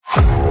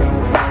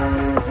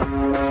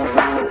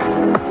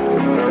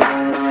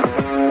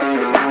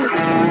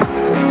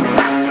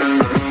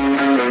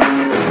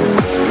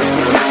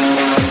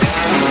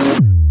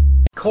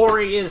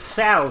is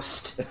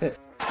soused.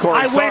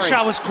 Corey, wish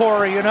I was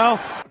Corey, you know?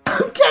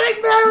 I'm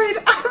getting married!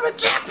 I'm a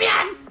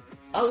champion!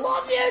 I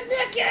love you,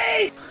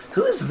 Nikki!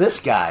 Who is this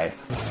guy?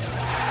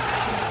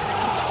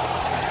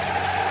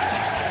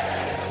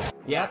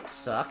 Yep,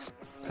 sucks.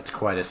 That's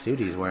quite a suit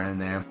he's wearing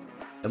there.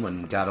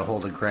 Someone got a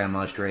hold of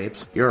Grandma's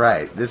drapes. You're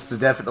right, this is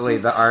definitely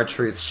the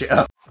R-Truth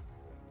show.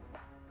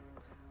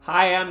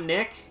 Hi, I'm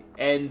Nick,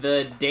 and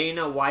the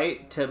Dana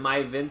White to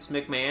my Vince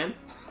McMahon.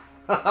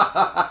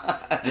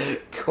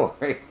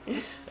 Corey.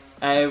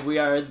 We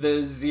are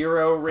the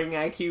Zero Ring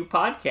IQ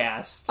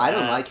podcast. I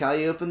don't like how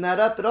you opened that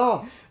up at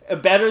all.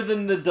 Better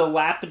than the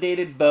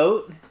dilapidated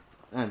boat.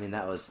 I mean,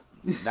 that was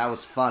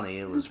funny.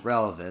 It was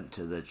relevant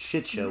to the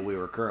shit show we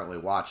were currently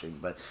watching,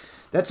 but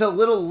that's a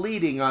little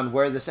leading on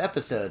where this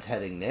episode's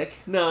heading, Nick.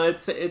 No,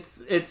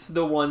 it's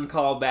the one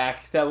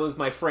callback. That was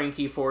my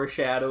Frankie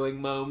foreshadowing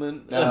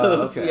moment.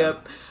 Oh, okay.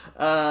 Yep.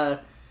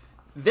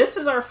 This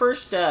is our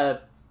first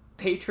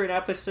patron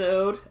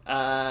episode.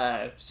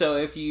 So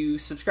if you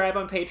subscribe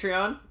on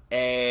Patreon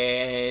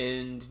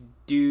and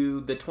do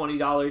the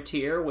 $20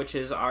 tier, which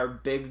is our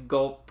Big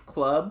Gulp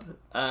Club,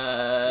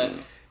 yeah.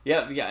 We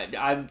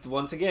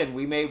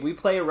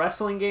play a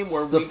wrestling game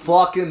where the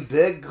fucking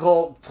Big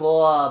Gulp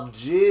Club,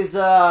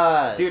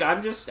 Jesus, dude.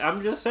 I'm just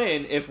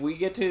saying, if we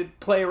get to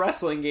play a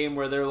wrestling game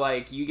where they're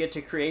like, you get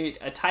to create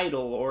a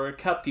title or a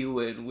cup you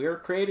win, we're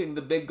creating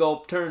the Big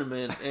Gulp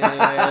tournament,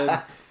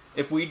 and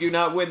if we do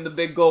not win the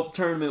Big Gulp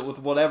tournament with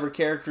whatever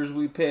characters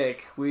we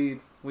pick,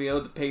 we owe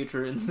the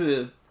patrons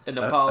an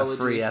apology, a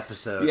free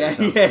episode.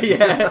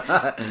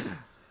 Yeah.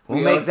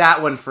 We'll make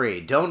that one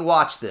free. Don't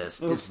watch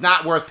this. It's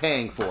not worth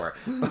paying for.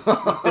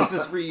 This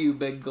is for you,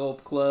 Big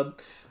Gulp Club.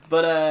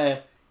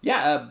 But,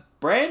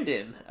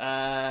 Brandon,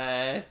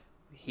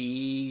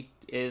 he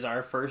is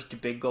our first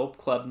Big Gulp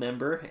Club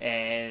member,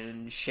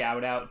 and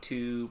shout out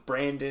to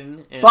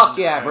Brandon. And, fuck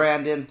yeah,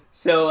 Brandon.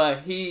 So,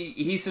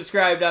 he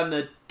subscribed on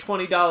the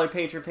 $20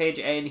 patron page,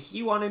 and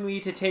he wanted me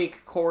to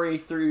take Corey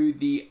through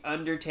the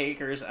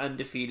Undertaker's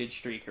undefeated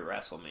streak at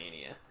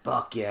WrestleMania.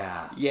 Fuck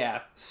yeah.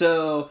 Yeah,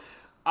 so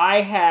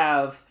I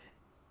have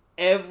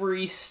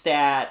every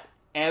stat,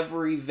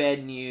 every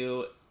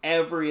venue,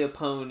 every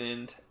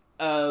opponent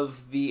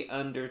of The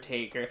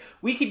Undertaker.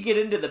 We could get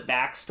into the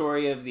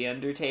backstory of The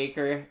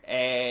Undertaker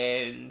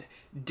and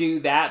do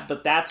that,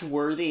 but that's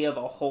worthy of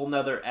a whole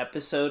nother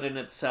episode in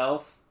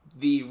itself.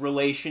 The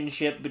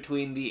relationship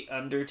between The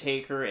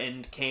Undertaker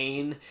and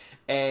Kane,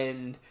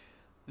 and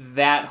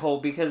that whole,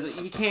 because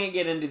you can't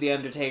get into The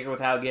Undertaker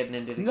without getting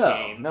into the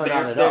Kane. No,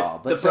 not at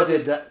all. But so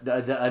did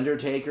the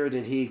Undertaker,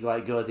 did he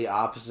like go the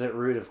opposite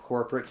route of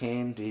corporate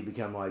Kane? Did he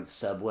become like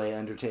Subway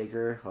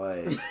Undertaker?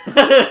 Like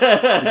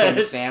became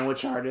a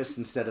sandwich artist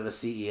instead of a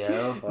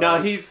CEO? Like,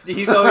 no,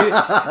 he's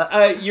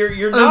always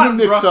you're not I'm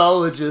a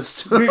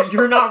mixologist.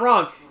 You're not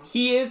wrong.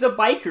 He is a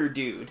biker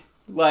dude.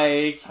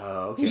 Like,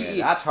 oh, okay,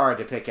 that's hard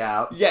to pick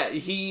out. Yeah,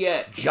 he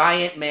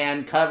giant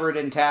man covered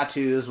in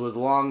tattoos with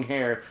long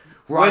hair.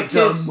 Rides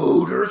a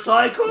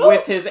motorcycle?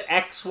 With his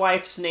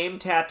ex-wife's name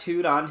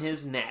tattooed on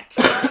his neck.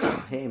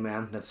 Hey,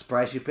 man, that's the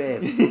price you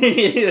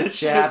pay.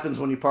 Shit happens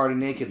when you party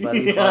naked,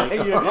 buddy.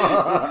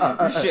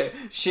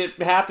 Shit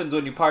happens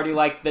when you party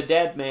like the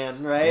dead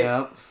man, right?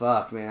 Yep,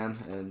 fuck, man.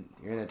 And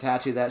you're going to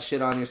tattoo that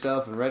shit on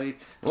yourself and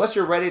unless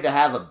you're ready to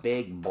have a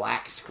big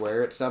black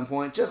square at some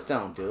point, just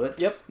don't do it.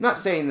 Yep. I'm not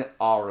saying that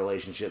all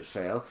relationships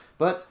fail,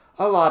 but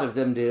a lot of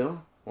them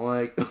do.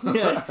 Like,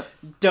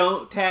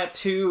 don't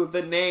tattoo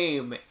the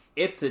name.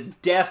 It's a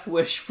death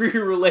wish for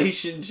your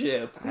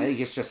relationship. I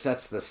think it just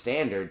sets the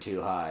standard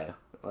too high.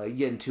 Like, you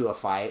get into a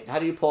fight, how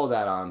do you pull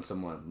that on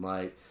someone?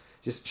 Like,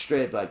 just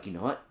straight up like, you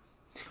know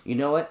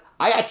what?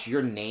 I got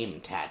your name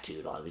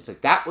tattooed on me. It's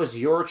like, that was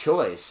your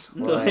choice.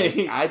 Like,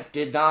 I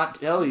did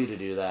not tell you to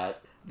do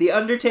that. The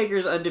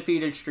Undertaker's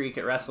undefeated streak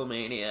at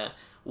WrestleMania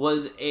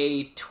was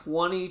a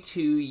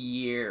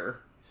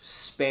 22-year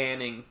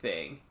spanning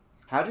thing.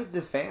 How did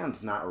the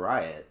fans not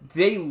riot?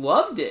 They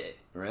loved it.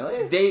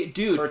 Really?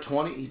 Dude. For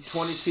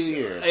 22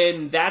 years.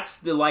 And that's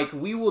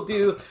we'll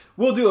do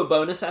a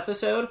bonus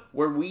episode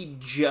where we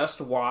just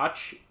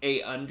watch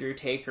a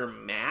Undertaker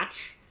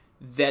match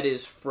that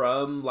is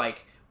from,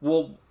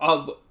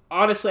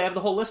 honestly, I have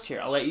the whole list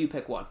here. I'll let you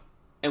pick one.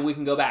 And we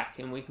can go back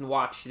and we can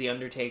watch the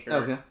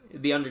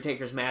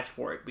Undertaker's match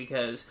for it,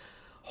 because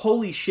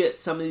holy shit,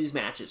 some of these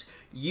matches,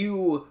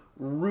 you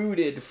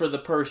rooted for the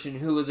person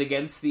who was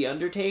against the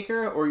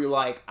Undertaker, or you're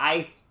like,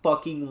 I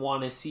fucking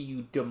want to see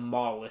you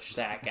demolish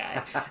that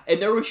guy.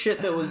 And there was shit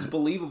that was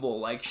believable.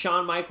 Like,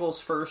 Shawn Michaels'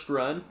 first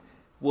run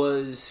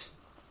was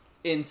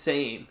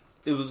insane.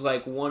 It was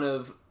like one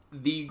of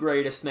the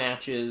greatest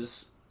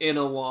matches in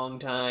a long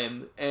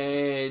time.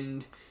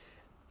 And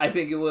I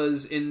think it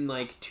was in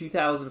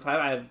 2005.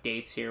 I have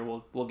dates here.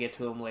 We'll get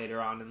to them later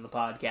on in the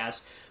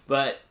podcast.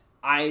 But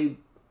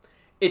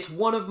it's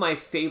one of my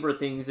favorite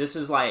things. This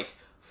is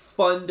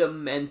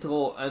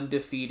fundamental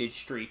undefeated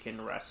streak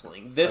in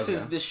wrestling. This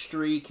is the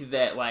streak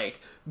that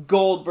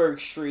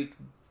Goldberg's streak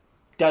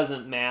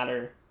doesn't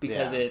matter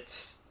because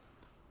it's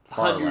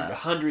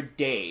 100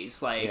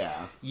 days. Like,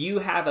 you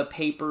have a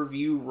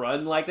pay-per-view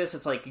run like this,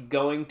 it's like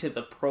going to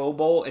the Pro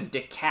Bowl and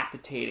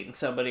decapitating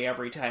somebody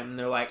every time. And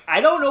they're like,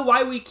 I don't know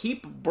why we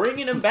keep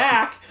bringing him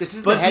back. This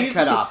is the head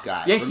cut-off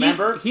guy. Yeah,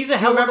 remember? He's a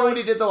hell of a... Remember what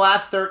he did the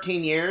last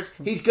 13 years?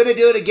 He's going to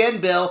do it again,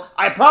 Bill.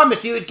 I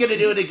promise you he's going to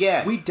do it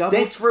again.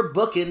 Thanks for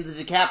booking the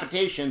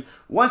decapitation.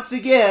 Once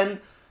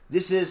again,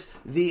 this is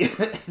the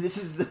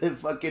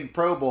fucking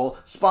Pro Bowl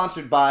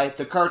sponsored by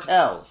the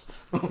cartels.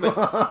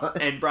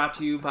 And brought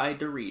to you by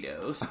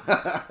Doritos.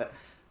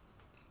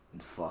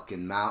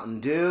 Fucking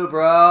Mountain Dew,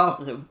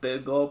 bro.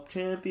 Big Gulp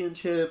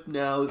Championship,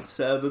 now it's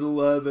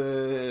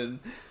 7-Eleven.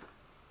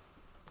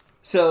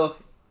 So,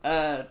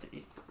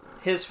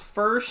 his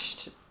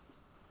first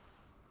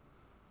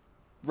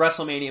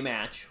WrestleMania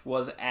match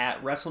was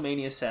at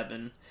WrestleMania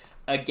 7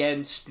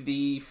 against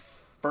the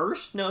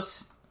first,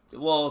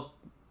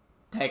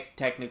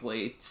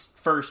 technically, it's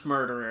first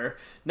murderer,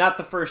 not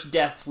the first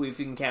death we've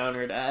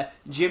encountered.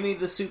 Jimmy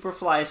the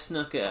Superfly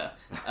Snuka.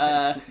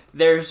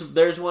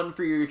 There's one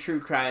for your true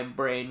crime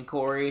brain,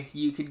 Corey.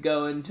 You could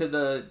go into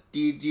the... Do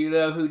you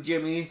know who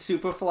Jimmy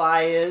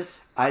Superfly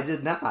is? I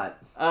did not.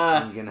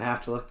 I'm gonna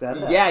have to look that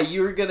up. Yeah,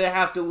 you're gonna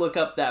have to look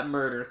up that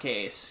murder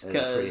case. Is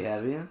it pretty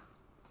heavy?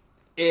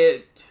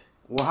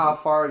 Well, how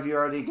far have you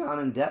already gone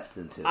in depth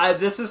into it?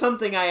 This is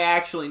something I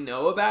actually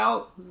know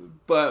about,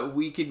 but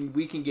we can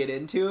get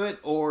into it,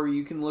 or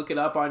you can look it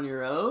up on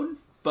your own.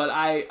 But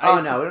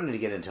no, we don't need to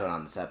get into it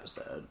on this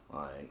episode.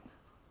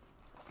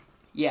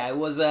 Yeah, it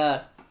was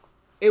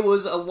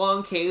a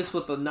long case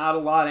with not a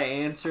lot of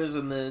answers,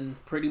 and then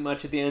pretty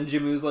much at the end,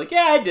 Jimmy was like,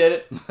 "Yeah, I did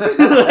it."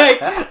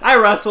 Like, I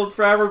wrestled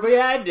forever, but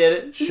yeah, I did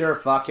it. Sure,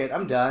 fuck it,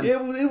 I'm done.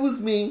 It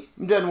was me.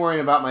 I'm done worrying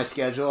about my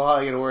schedule. All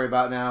I got to worry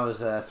about now is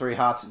 3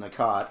 hots and a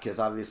cot, because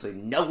obviously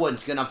no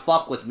one's gonna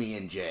fuck with me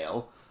in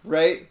jail.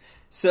 Right.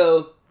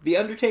 So The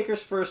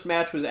Undertaker's first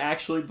match was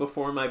actually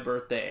before my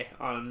birthday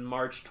on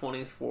March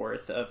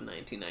 24th of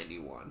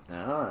 1991.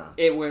 Ah.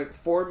 It went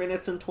 4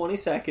 minutes and 20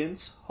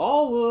 seconds,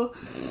 holla,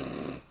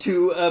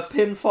 to a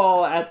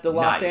pinfall at the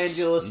Los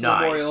Angeles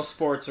Memorial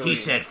Sports Arena. He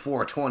said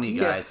 420,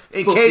 guys. Yeah.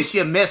 In case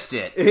you missed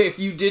it. If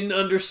you didn't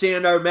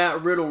understand our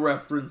Matt Riddle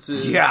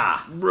references.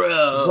 Yeah.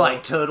 Bro. It's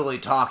like totally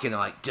talking,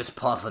 like just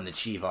puffing the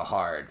Chiva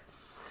hard.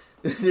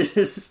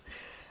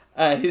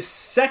 His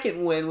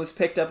second win was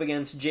picked up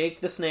against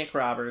Jake the Snake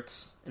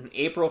Roberts on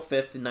April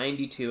 5th,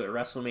 92 at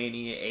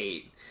WrestleMania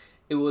 8.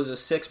 It was a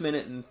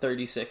 6-minute and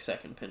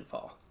 36-second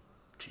pinfall.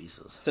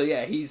 Jesus. So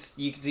yeah,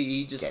 you can see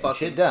he just getting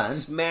fucking shit done.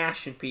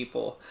 Smashing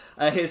people.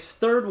 His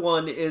third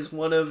one is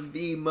one of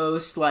the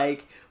most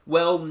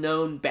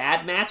well-known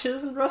bad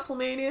matches in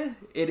WrestleMania.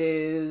 It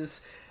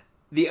is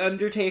The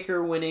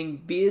Undertaker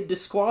winning via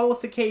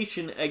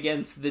disqualification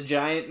against the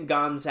Giant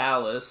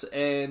Gonzalez,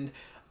 and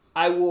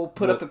I will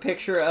put up a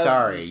picture of...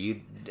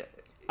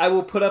 I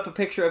will put up a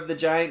picture of the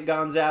Giant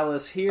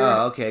Gonzalez here.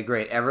 Oh, okay,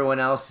 great. Everyone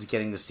else is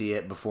getting to see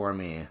it before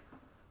me.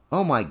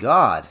 Oh my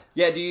god.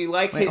 Yeah, do you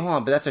like it? Hold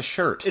on, but that's a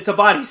shirt. It's a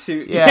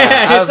bodysuit.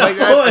 Yeah, I was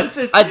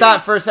like, I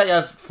thought for a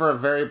second, for a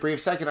very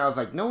brief second, I was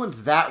like, no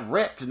one's that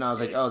ripped. And I was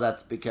like, oh,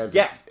 that's because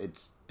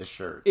it's a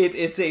shirt.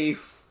 It's a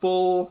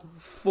full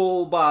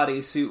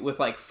bodysuit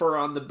with fur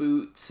on the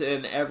boots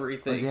and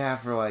everything. What do you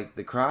have for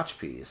the crotch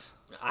piece?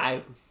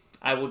 I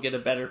will get a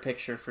better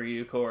picture for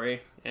you,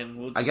 Corey, and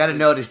we'll. I gotta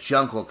know what his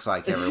junk looks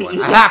like,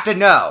 everyone. I have to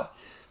know.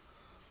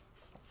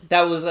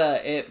 That was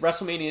at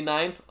WrestleMania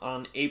 9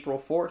 on April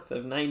 4th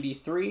of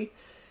 93.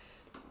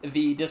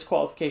 The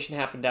disqualification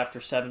happened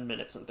after 7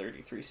 minutes and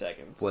 33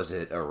 seconds. Was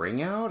it a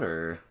ring out,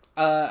 or?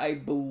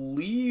 I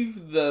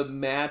believe the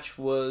match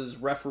was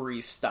referee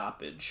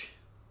stoppage.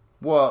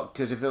 Well,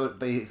 because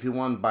if you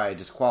won by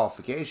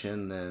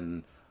disqualification,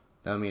 then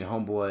I mean,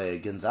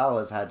 homeboy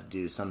Gonzalez had to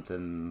do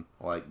something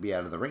be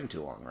out of the ring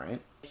too long, right?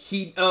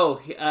 He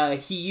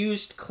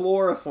used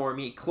chloroform.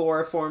 He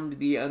chloroformed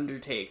the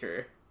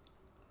Undertaker,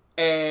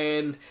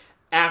 and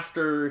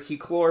after he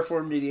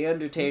chloroformed the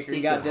Undertaker,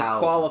 he got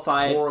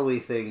disqualified. How poorly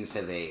things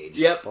have aged.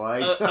 Yep.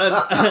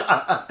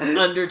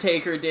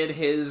 Undertaker did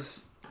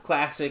his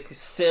classic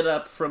sit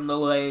up from the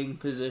laying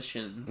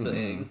position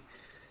thing.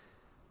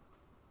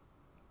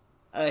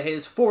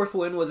 His fourth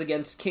win was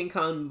against King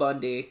Kong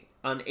Bundy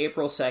on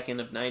April 2nd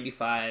of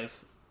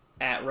 95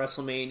 at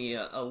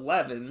WrestleMania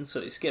 11,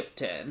 so he skipped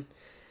 10.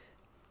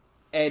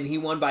 And he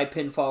won by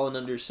pinfall in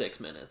under 6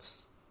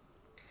 minutes.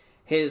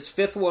 His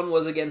fifth one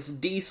was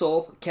against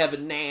Diesel,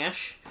 Kevin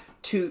Nash.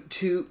 Toot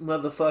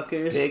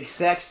motherfuckers. Big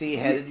sexy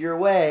headed your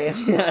way.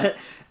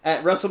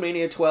 At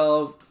WrestleMania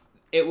 12,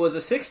 it was a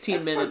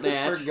 16-minute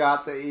match. I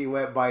forgot that he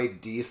went by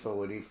Diesel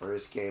when he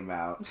first came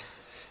out.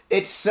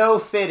 It's so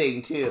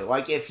fitting, too.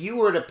 If you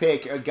were to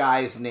pick a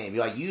guy's name,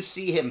 you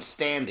see him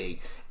standing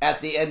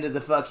at the end of the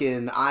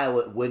fucking aisle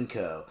at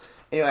Winco.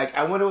 And you're like,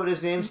 I wonder what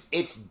his name's...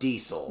 It's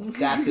Diesel.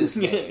 That's his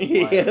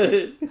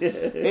name.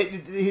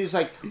 He's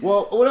like,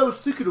 well, what I was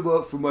thinking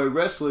about for my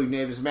wrestling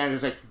name, his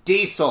manager's like,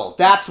 Diesel.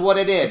 That's what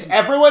it is.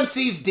 Everyone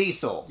sees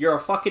Diesel. You're a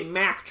fucking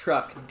Mack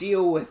truck.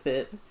 Deal with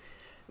it.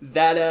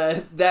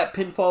 That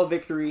pinfall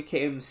victory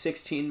came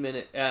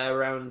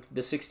around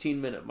the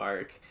 16-minute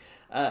mark.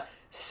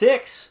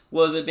 6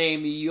 was a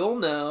name you'll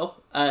know,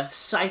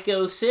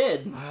 Psycho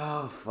Sid.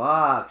 Oh,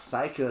 fuck.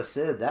 Psycho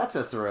Sid. That's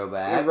a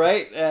throwback.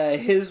 Right?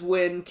 His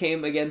win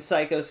came against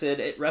Psycho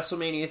Sid at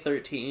WrestleMania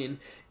 13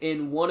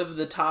 in one of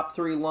the top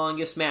 3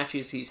 longest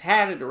matches he's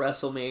had at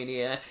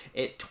WrestleMania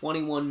at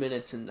 21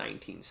 minutes and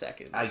 19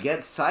 seconds.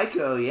 Against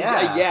Psycho,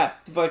 yeah. Yeah,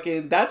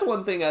 fucking, that's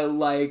one thing I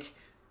like.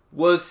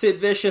 Was Sid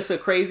Vicious a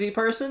crazy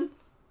person?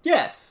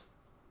 Yes.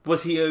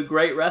 Was he a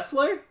great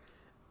wrestler?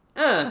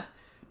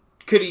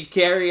 Could he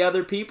carry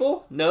other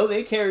people? No,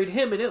 they carried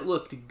him and it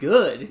looked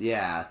good.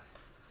 Yeah.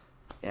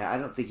 Yeah, I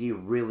don't think he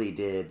really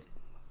did.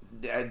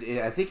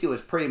 I think it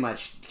was pretty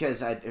much,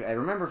 because I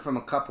remember from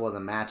a couple of the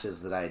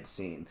matches that I had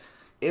seen,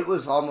 it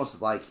was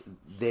almost like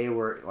they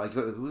were, like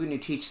when you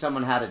teach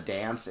someone how to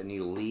dance and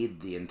you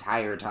lead the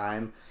entire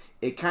time,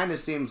 it kind of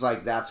seems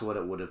like that's what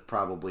it would have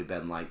probably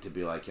been like to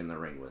be like in the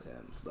ring with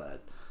him.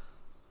 But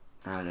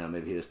I don't know,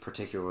 maybe he was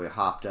particularly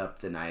hopped up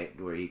the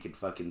night where he could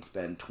fucking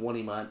spend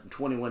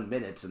 21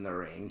 minutes in the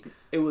ring.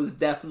 It was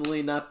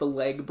definitely not the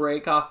leg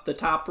break off the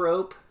top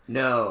rope.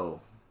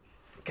 No.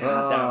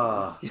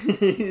 God,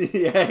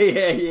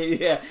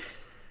 yeah.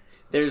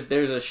 There's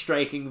a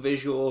striking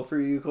visual for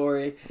you,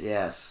 Corey.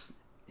 Yes.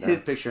 I'm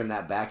picturing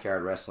that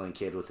backyard wrestling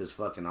kid with his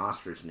fucking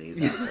ostrich knees.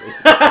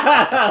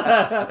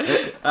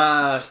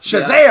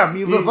 Shazam!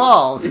 You've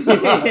evolved.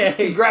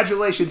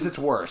 Congratulations, it's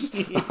worse.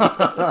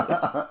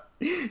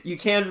 You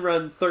can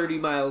run 30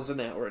 miles an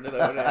hour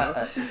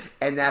now.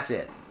 And that's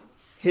it.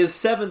 His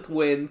 7th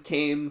win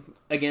came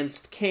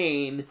against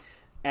Kane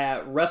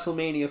at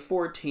WrestleMania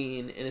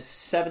 14 in a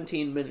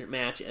 17-minute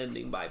match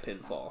ending by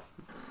pinfall.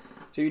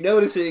 So you're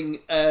noticing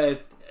a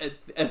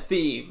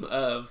theme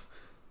of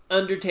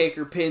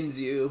Undertaker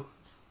pins you,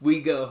 we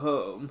go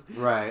home.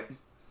 Right.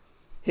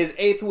 His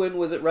 8th win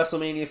was at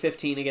WrestleMania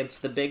 15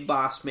 against the Big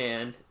Boss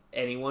Man,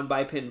 and he won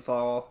by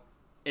pinfall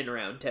in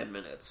around 10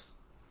 minutes.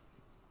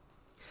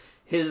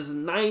 His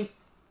 9th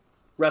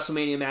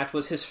WrestleMania match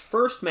was his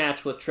first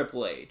match with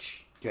Triple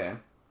H. Okay.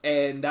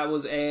 And that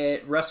was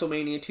at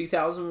WrestleMania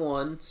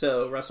 2001,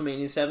 so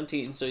WrestleMania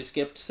 17, so he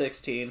skipped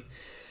 16.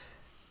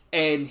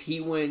 And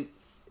he went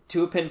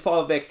to a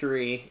pinfall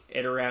victory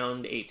at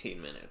around 18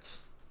 minutes.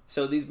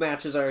 So these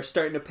matches are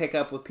starting to pick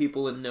up with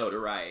people in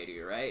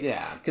notoriety, right?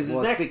 Yeah, because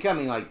it's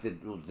becoming like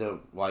the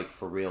like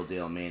for real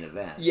deal main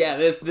event. Yeah,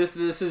 this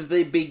is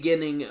the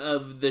beginning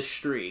of the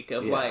streak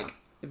of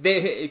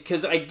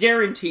because I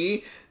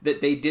guarantee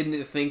that they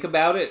didn't think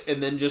about it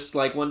and then just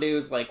like one day it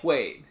was like,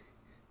 wait,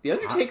 the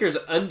Undertaker's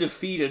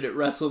undefeated at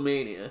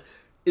WrestleMania.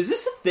 Is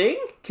this a thing?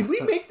 Can we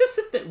make this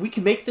a thing? We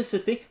can make this a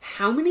thing.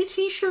 How many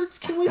T-shirts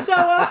can we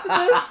sell off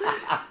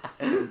of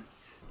this?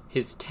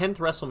 His 10th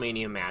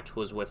WrestleMania match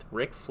was with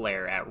Ric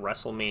Flair at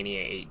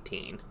WrestleMania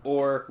 18.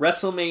 Or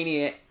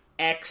WrestleMania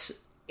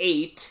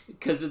X8,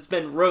 because it's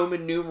been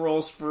Roman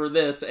numerals for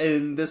this,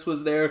 and this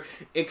was their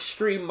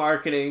extreme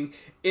marketing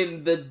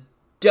in the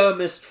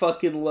dumbest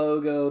fucking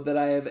logo that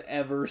I have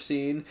ever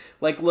seen.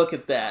 Like, look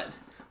at that.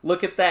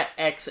 Look at that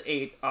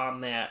X8 on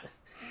that.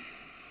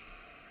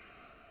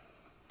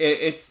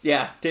 It's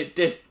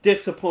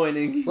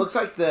disappointing. Looks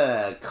like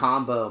the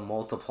combo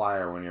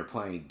multiplier when you're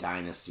playing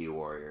Dynasty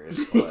Warriors.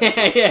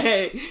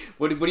 Yeah.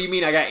 What do you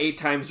mean I got 8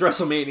 times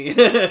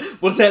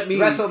WrestleMania? What does that mean?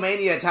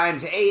 WrestleMania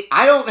times 8?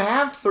 I don't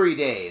have 3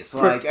 days.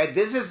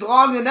 This is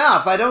long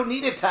enough. I don't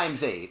need it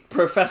times 8.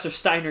 Professor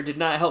Steiner did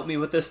not help me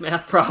with this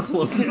math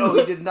problem. No,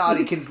 he did not.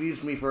 He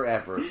confused me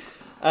forever.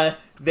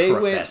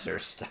 Professor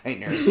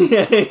Steiner.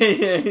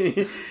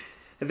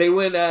 They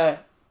went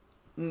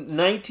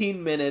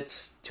 19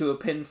 minutes to a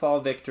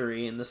pinfall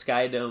victory in the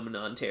Sky Dome in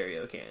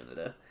Ontario,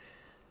 Canada.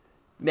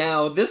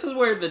 Now, this is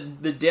where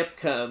the dip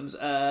comes.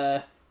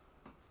 At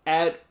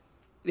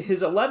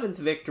his 11th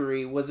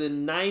victory was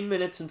in 9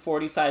 minutes and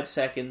 45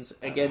 seconds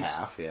against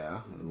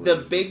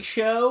the Big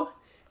Show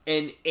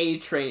and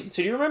A-Train.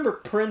 So do you remember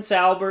Prince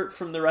Albert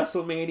from the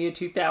WrestleMania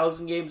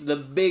 2000 games? The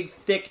big,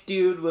 thick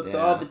dude with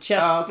all the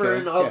chest fur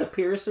and all the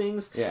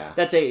piercings? Yeah.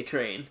 That's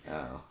A-Train.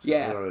 Oh.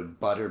 Yeah. Sort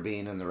of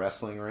Butterbean in the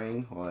wrestling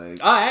ring?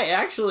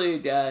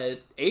 A-Train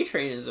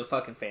is a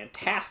fucking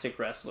fantastic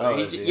wrestler. Oh,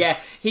 is he? Yeah,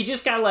 he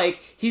just got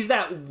he's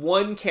that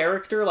one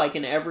character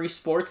in every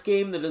sports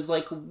game that is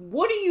like,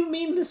 what do you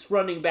mean this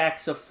running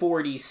back's a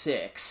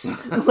 46? He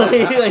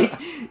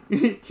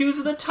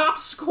was the top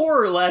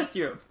scorer last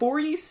year.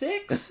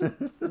 46?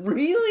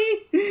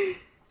 Really?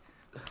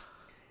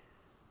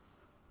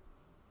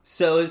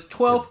 So his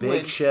 12th win...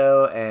 Big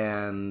Show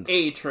and...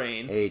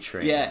 A-Train.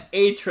 A-Train. Yeah,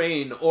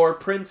 A-Train, or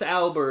Prince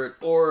Albert,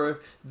 or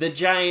the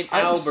Giant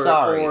I'm Albert,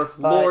 sorry, or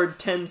Lord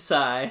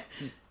Tensai.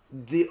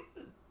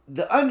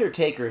 The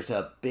Undertaker's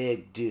a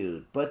big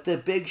dude, but the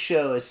Big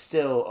Show is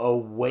still a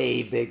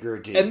way bigger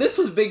dude. And this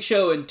was Big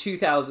Show in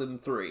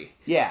 2003.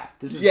 Yeah,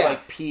 this is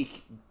like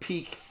peak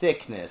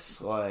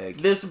thickness. Like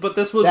this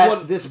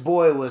was this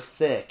boy was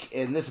thick,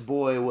 and this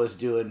boy was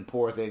doing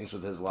poor things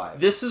with his life.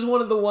 This is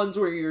one of the ones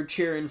where you're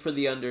cheering for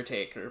the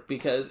Undertaker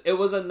because it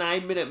was a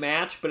 9-minute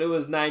match, but it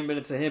was 9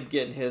 minutes of him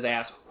getting his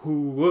ass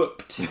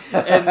whooped,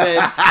 and then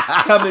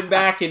coming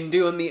back and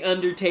doing the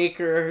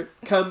Undertaker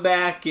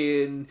comeback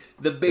and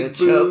the big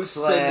boots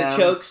and the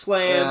choke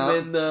slam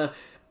and the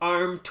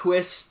arm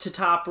twist to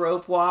top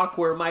rope walk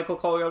where Michael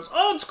Cole goes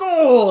old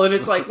school, and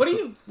it's like, what do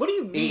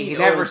you mean? He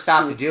never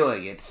stopped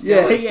doing it. It's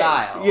still in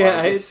style. Yeah,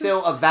 like, it's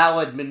still a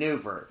valid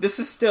maneuver. This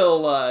is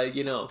still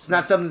it's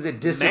not something that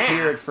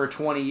disappeared for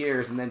 20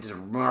 years and then just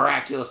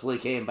miraculously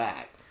came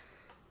back.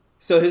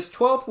 So his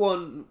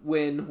 12th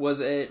win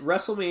was at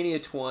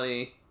WrestleMania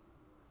 20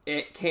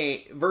 at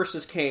Kane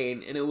versus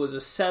Kane, and it was a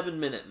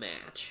 7-minute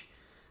match.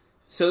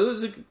 So it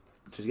was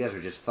so you guys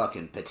are just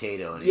fucking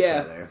potatoing each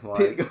other.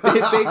 Like.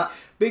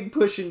 big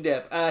push and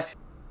dip.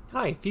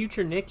 Hi,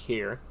 future Nick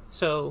here.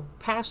 So,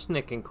 past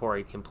Nick and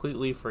Corey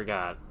completely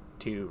forgot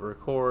to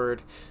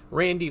record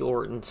Randy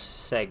Orton's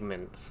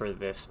segment for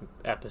this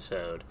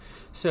episode.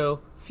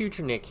 So,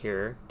 future Nick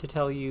here to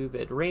tell you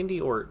that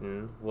Randy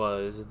Orton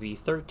was the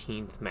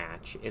 13th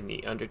match in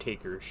the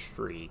Undertaker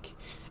streak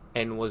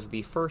and was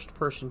the first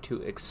person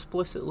to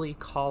explicitly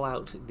call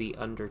out the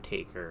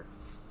Undertaker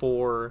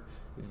for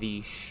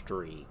the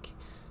streak.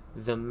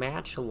 The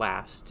match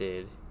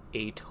lasted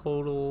a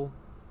total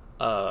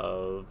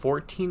of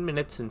 14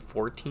 minutes and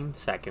 14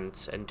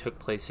 seconds and took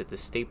place at the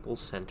Staples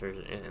Center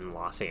in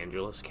Los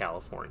Angeles,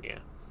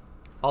 California.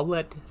 I'll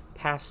let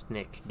past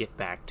Nick get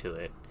back to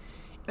it.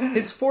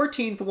 His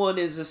 14th one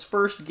is his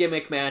first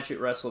gimmick match at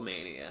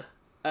WrestleMania.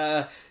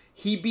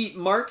 He beat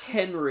Mark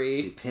Henry.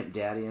 Is he Pimp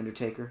Daddy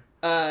Undertaker?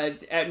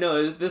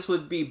 No, this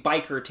would be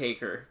Biker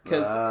Taker.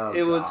 Because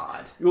it was,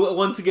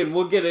 once again,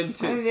 we'll get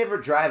into... Why did he ever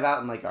drive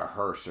out in like a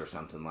hearse or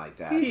something like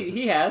that?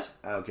 He has.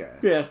 Okay.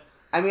 Yeah.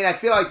 I mean, I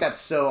feel like that's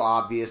so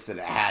obvious that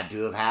it had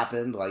to have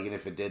happened. Like, and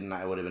if it didn't,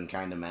 I would have been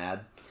kind of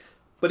mad.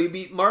 But he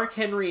beat Mark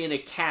Henry in a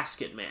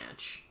casket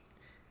match.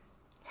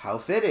 How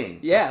fitting.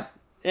 Yeah.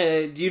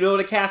 Do you know what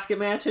a casket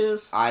match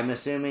is? I'm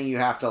assuming you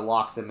have to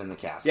lock them in the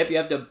casket. Yep, you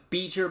have to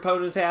beat your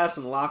opponent's ass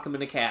and lock them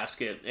in a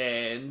casket.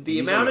 And the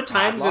amount of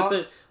times that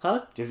the... Huh?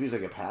 Do you have to use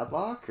like a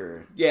padlock,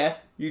 or...? Yeah,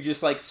 you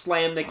just like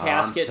slam the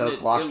casket. I'm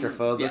so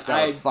claustrophobic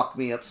that would fuck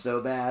me up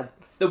so bad.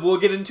 We'll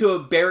get into a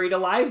buried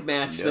alive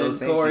match then,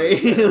 Corey.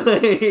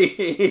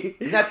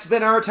 That's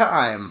been our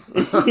time.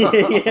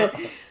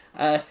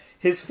 Yeah.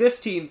 His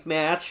 15th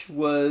match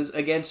was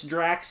against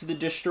Drax the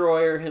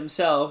Destroyer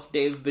himself,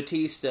 Dave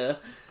Bautista.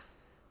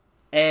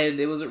 And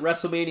it was at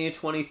WrestleMania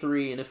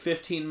 23 in a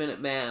 15-minute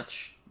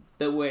match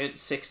that went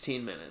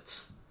 16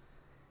 minutes.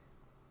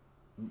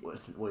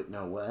 Wait,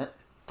 no, what?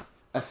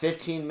 A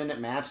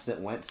 15-minute match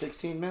that went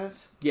 16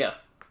 minutes? Yeah.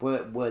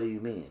 What do you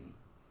mean?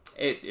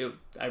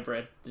 I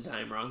read the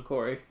time wrong,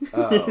 Corey.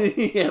 Oh.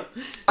 Yep.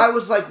 I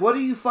was like, what are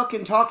you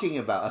fucking talking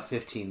about? A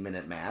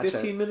 15-minute match?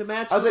 15-minute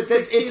match? I was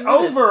like, it's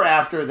over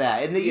after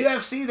that. In the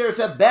UFC, there's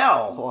a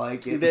bell.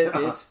 Like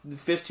it's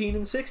 15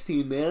 and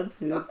 16, man.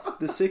 It's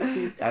the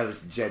 16. I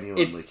was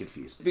genuinely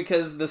confused.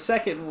 Because the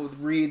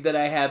second read that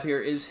I have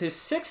here is his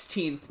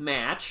 16th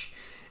match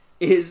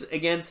is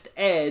against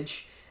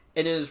Edge,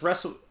 and it is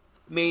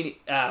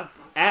at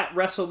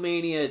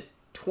WrestleMania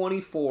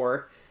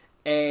 24.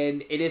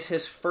 And it is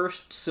his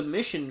first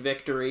submission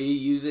victory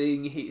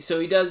using... So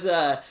he does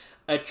a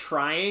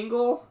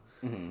triangle,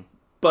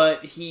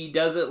 but he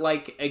does it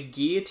like a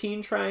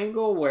guillotine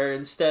triangle, where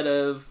instead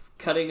of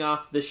cutting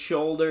off the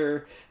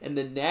shoulder and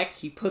the neck,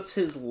 he puts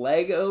his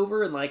leg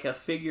over in like a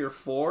figure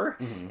 4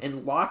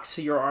 and locks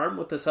your arm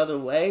with this other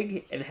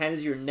leg and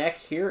has your neck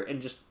here and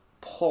just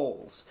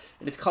pulls.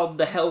 And it's called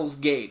the Hell's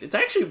Gate. It's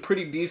actually a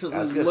pretty decent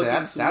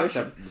looking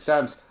submission.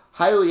 Sounds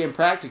highly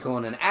impractical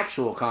in an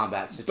actual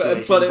combat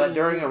situation, but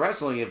during a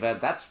wrestling event,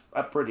 that's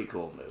a pretty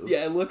cool move.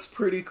 Yeah, it looks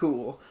pretty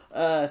cool.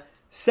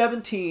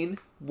 17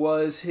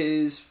 was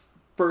his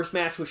first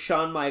match with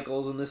Shawn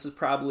Michaels, and this is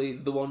probably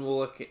the one we'll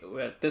look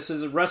at. This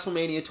is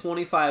WrestleMania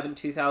 25 in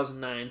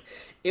 2009.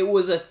 It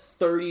was a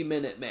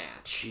 30-minute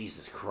match.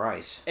 Jesus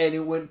Christ. And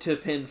it went to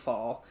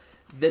pinfall.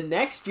 The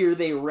next year,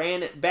 they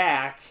ran it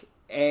back,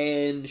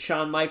 and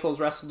Shawn Michaels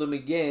wrestled him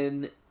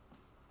again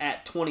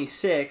at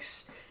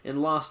 26, and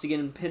lost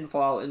again in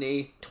pinfall in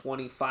a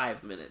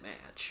 25-minute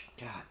match.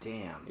 God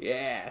damn.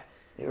 Yeah.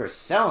 They were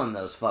selling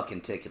those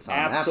fucking tickets on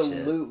that shit.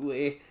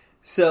 Absolutely.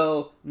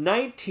 So,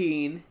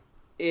 19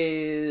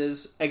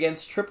 is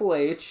against Triple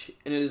H,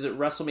 and it is at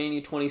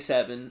WrestleMania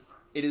 27.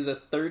 It is a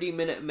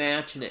 30-minute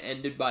match, and it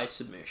ended by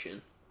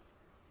submission.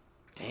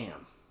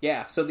 Damn.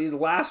 Yeah, so these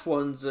last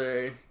ones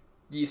are...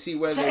 You see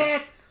where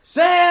they're...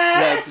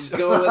 Let's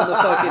go in the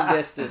fucking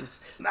distance.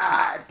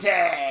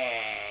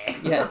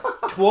 Yeah,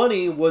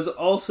 20 was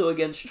also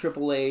against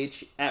Triple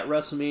H at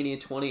WrestleMania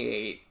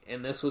 28,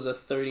 and this was a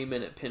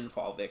 30-minute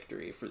pinfall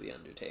victory for The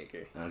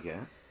Undertaker. Okay.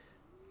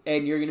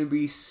 And you're going to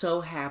be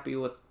so happy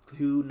with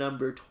who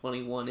number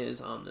 21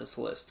 is on this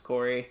list,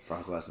 Corey?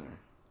 Brock Lesnar.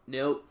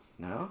 Nope.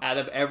 No? Out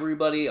of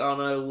everybody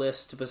on our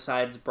list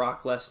besides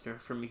Brock Lesnar,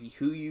 from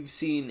who you've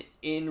seen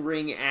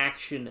in-ring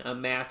action a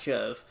match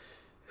of,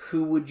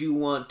 who would you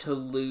want to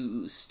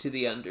lose to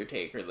The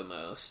Undertaker the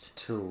most?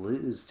 To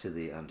lose to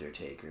The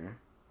Undertaker?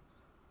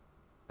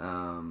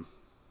 I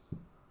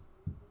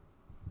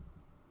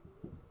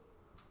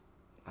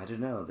don't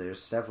know.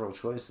 There's several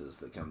choices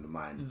that come to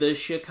mind. The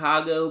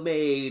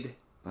Chicago-made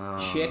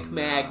Chick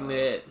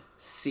Magnet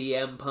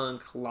CM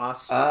Punk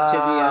lost to The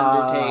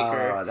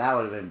Undertaker. That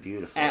would have been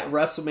beautiful. At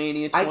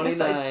WrestleMania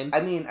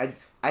 29.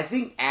 I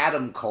think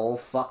Adam Cole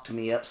fucked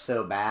me up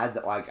so bad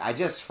that, like, I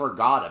just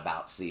forgot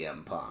about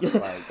CM Punk.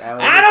 Like,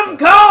 Adam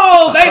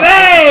Cole,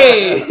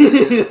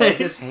 baby! I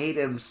just hate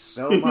him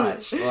so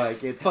much.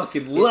 Like,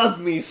 fucking love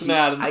me some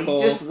Adam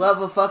Cole. I just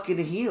love a fucking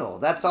heel.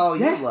 That's all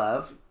you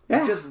love.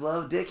 Yeah. You just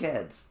love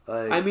dickheads.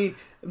 Like, I mean,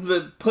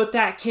 put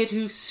that kid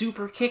who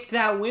super kicked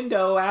that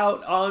window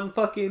out on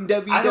fucking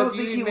WWE. I don't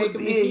think he would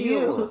be a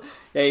heel.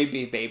 Yeah, he'd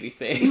be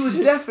babyface. He was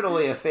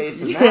definitely a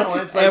face in that one.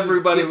 It's like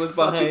everybody was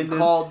behind him.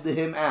 Called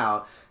him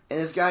out, and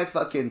this guy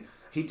fucking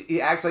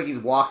he acts like he's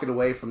walking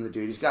away from the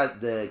dude.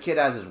 The kid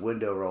has his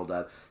window rolled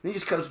up. Then he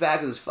just comes back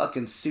with his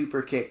fucking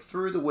super kick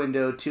through the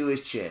window to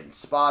his chin.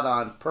 Spot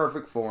on,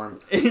 perfect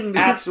form.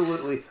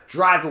 Absolutely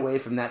drive away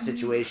from that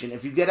situation.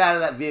 If you get out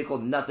of that vehicle,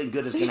 nothing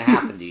good is going to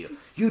happen to you.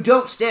 You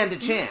don't stand a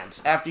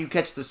chance after you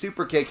catch the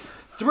super kick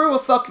through a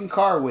fucking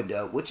car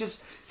window,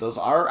 those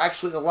are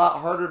actually a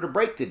lot harder to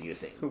break than you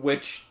think.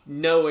 Which,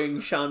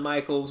 knowing Shawn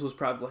Michaels, was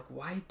probably like,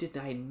 why did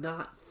I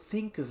not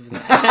think of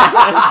that?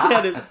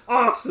 That is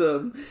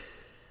awesome.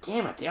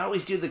 Damn it, they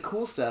always do the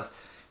cool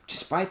stuff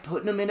just by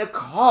putting them in a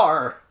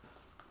car.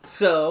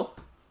 So,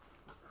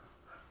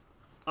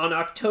 on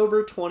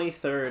October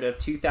 23rd of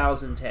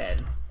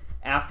 2010,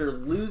 after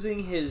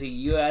losing his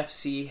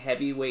UFC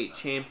Heavyweight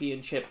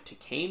Championship to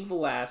Cain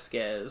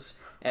Velasquez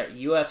at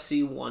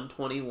UFC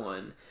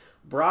 121,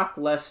 Brock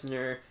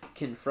Lesnar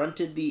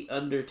confronted The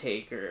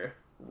Undertaker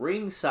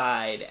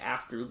ringside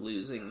after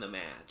losing the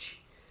match.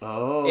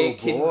 Oh, it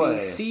can boy. be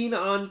seen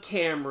on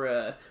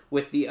camera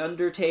with The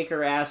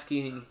Undertaker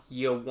asking,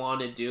 "You want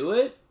to do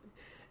it?"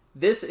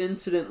 This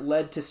incident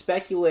led to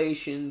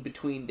speculation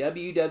between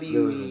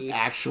WWE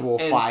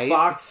and fight.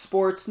 Fox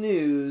Sports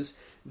News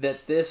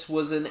that this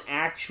was an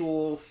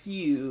actual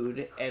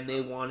feud and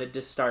they wanted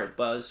to start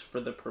buzz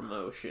for the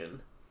promotion.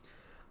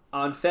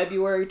 On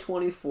February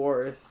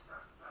 24th,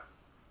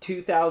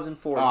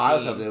 2014... Oh, I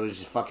was hoping it was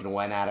just fucking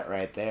went at it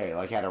right there.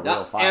 Like, had a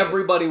real fight.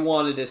 Everybody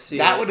wanted to see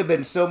that it. would have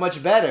been so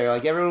much better.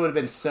 Like, everyone would have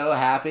been so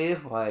happy.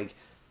 Like,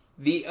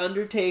 The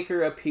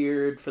Undertaker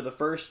appeared for the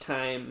first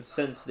time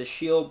since the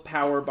Shield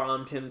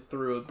powerbombed him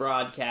through a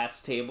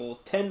broadcast table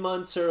 10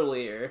 months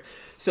earlier.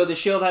 So the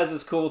Shield has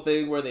this cool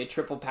thing where they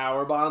triple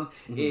powerbomb.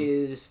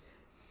 Is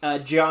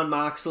John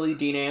Moxley,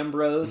 Dean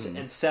Ambrose,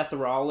 and Seth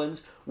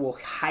Rollins will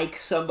hike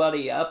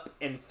somebody up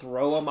and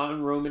throw them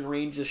on Roman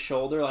Reigns'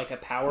 shoulder like a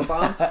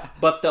powerbomb,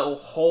 but they'll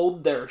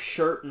hold their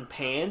shirt and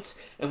pants,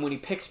 and when he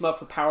picks them up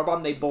for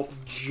powerbomb, they both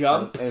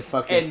jump and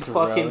fucking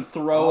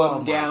throw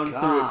him down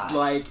through.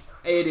 Like,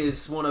 it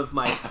is one of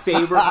my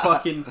favorite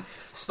fucking...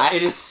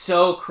 It is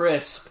so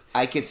crisp.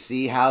 I could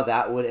see how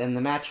that would end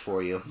the match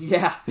for you.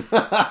 Yeah.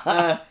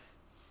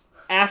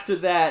 After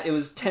that, it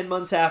was 10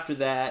 months after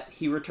that,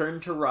 he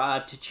returned to Raw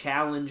to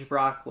challenge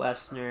Brock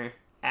Lesnar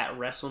at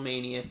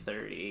WrestleMania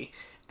 30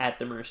 at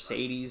the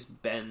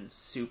Mercedes-Benz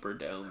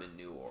Superdome in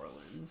New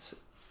Orleans.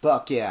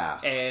 Fuck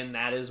yeah. And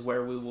that is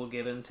where we will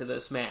get into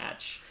this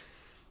match.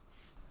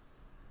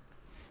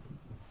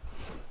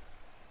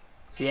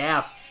 So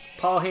yeah,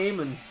 Paul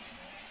Heyman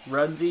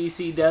runs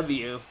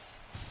ECW.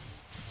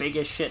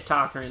 Biggest shit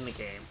talker in the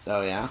game.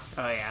 Oh yeah?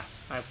 Oh yeah.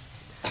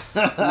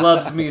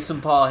 Loves me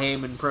some Paul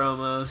Heyman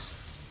promos.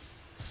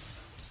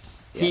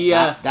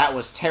 Yeah, that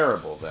was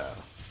terrible, though.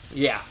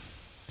 Yeah.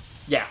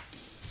 Yeah.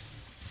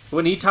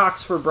 When he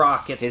talks for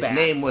Brock, it's His bad.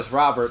 name was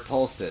Robert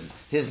Paulson.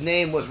 His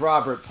name was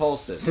Robert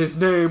Paulson. His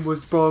name was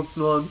Brock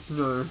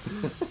Lesnar.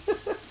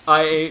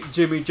 I ate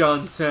Jimmy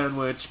John's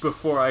sandwich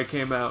before I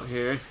came out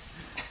here.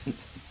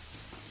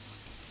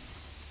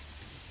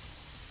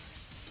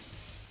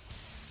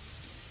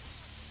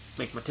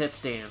 Make my tits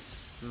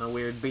dance. My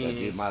weird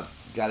beanie.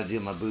 Gotta do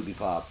my booby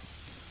pop.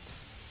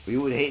 We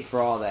would hate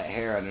for all that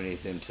hair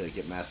underneath him to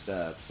get messed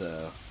up,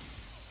 so...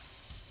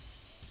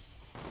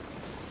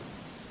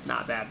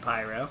 Not bad,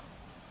 Pyro.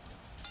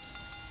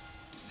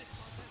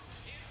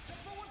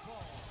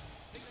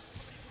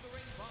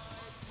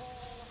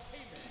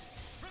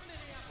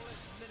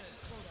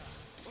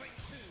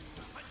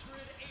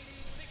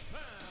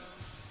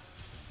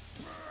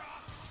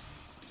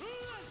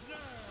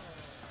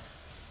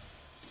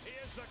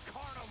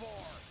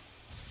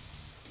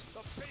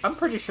 I'm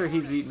pretty sure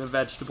he's eaten a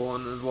vegetable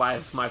in his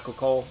life, Michael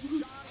Cole.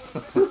 I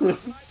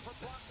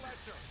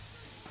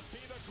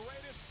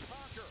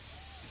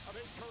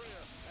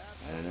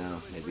don't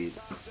know.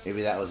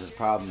 Maybe that was his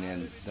problem,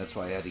 and that's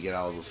why he had to get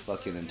all those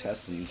fucking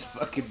intestines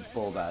fucking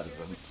pulled out of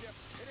him.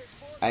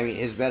 I mean,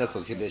 his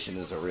medical condition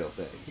is a real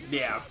thing.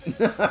 Yeah.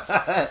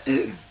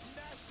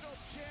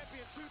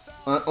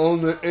 I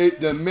only ate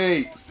the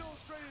meat.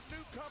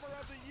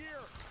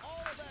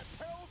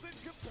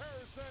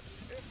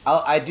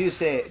 I do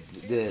say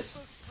this.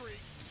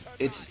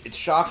 It's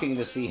shocking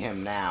to see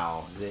him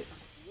now. That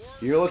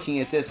you're looking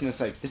at this and it's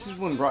like, this is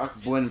when Brock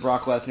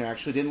Lesnar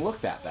actually didn't look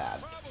that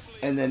bad.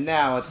 And then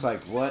now it's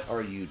like, what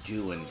are you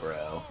doing,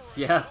 bro?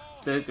 Yeah.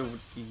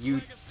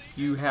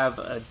 You have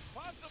a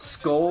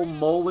skull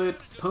mullet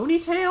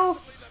ponytail?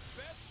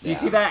 Do you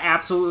see that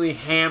absolutely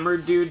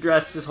hammered dude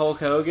dressed as Hulk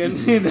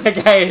Hogan?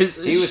 That guy is...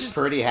 He was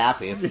pretty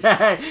happy.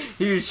 Yeah,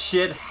 he was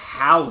shit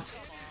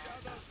housed.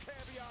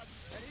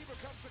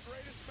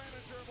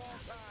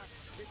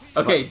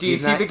 Okay, do you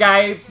see the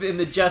guy in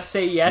the Just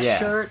Say Yes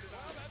shirt?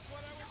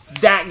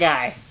 That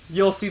guy.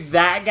 You'll see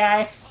that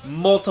guy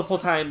multiple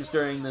times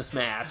during this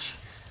match.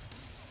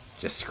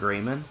 Just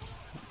screaming?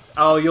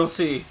 Oh, you'll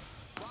see.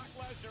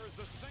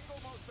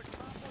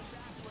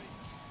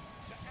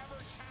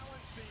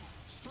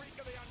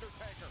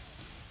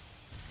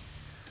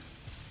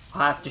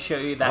 I'll have to show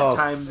you that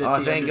time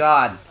that thank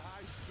God.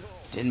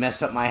 Didn't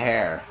mess up my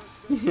hair.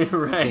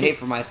 Right. I hate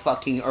for my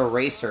fucking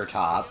eraser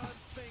top.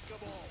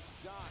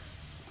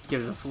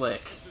 Give it a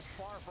flick.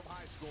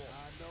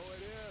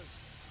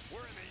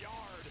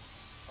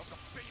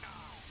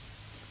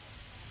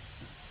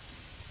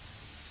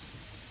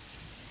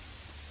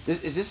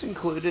 Is this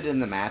included in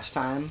the match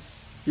time?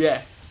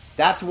 Yeah.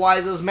 That's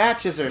why those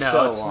matches are so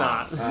long. No, it's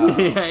not. Oh.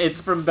 Yeah,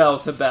 it's from bell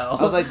to bell.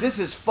 I was like, this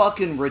is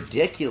fucking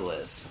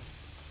ridiculous.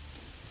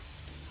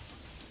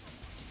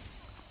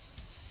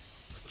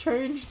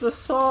 Change the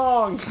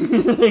song. I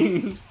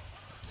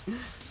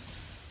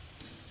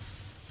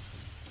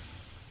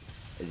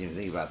didn't even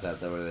think about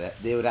that, though.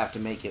 They would have to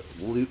make it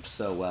loop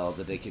so well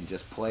that it can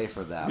just play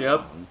for that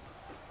long.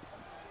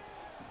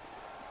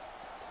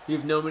 You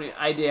have no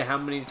idea how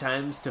many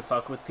times to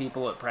fuck with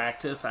people at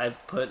practice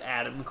I've put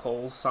Adam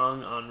Cole's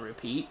song on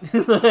repeat.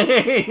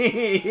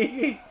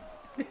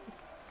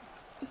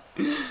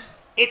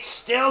 It's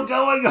still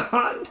going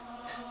on.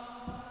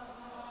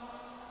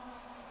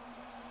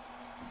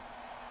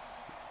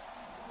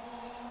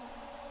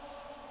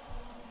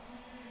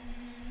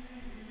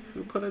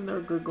 Who put in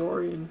their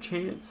Gregorian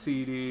chant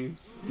CD?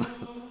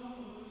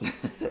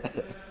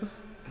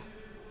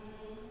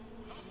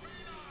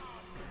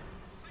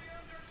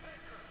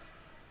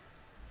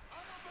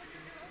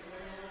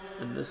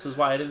 And this is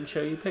why I didn't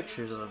show you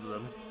pictures of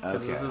them.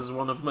 Because this is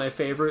one of my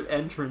favorite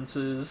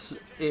entrances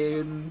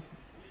in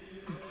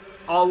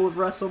all of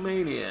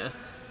WrestleMania.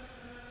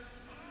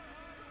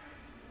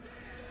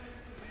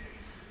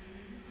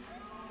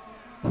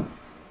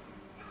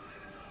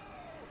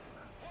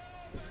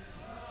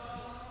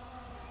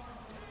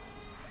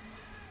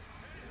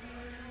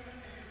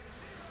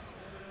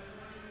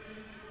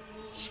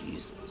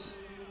 Jesus.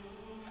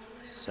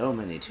 So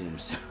many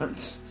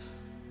tombstones.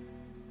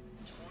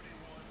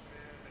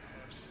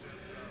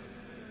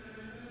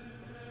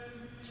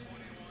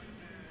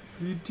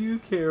 You do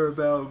care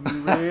about me,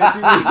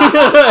 Randy.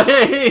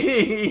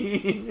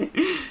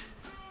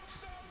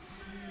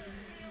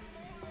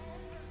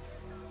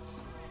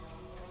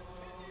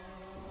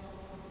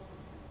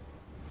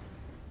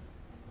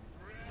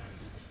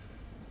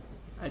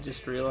 I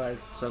just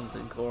realized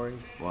something, Corey.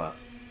 What?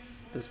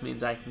 This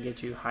means I can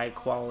get you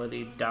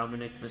high-quality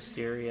Dominic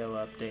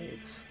Mysterio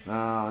updates.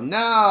 Oh,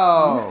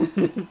 no!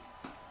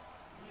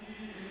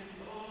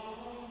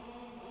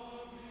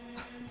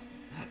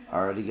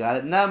 Already got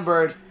it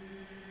numbered.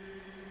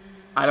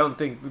 I don't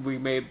think we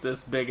made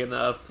this big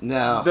enough.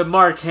 No. The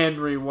Mark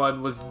Henry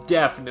one was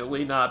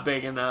definitely not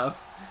big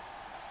enough.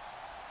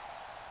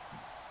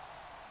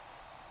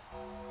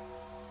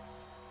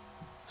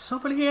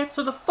 Somebody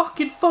answer the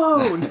fucking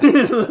phone!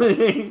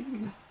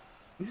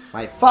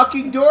 My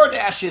fucking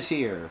DoorDash is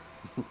here!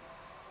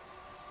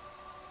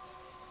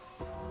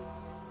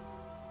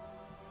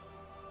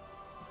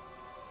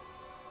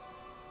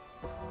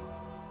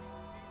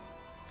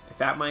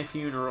 If at my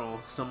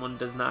funeral someone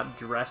does not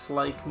dress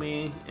like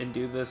me and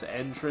do this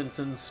entrance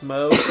and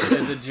smoke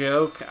as a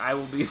joke, I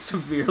will be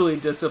severely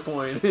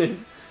disappointed.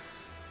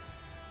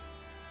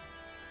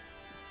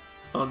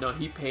 Oh no,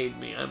 he paid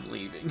me. I'm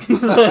leaving.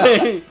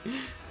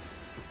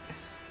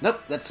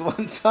 Nope, that's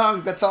one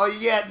song. That's all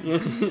you get.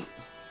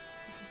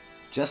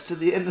 Just to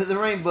the end of the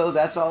rainbow,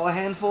 that's all a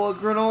handful of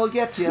granola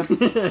gets you.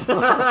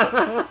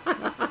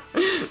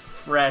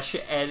 Fresh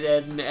Ed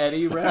and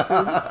Eddie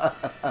reference.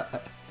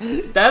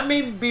 That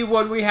may be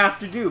one we have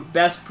to do.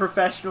 Best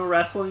professional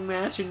wrestling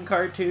match in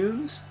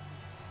cartoons.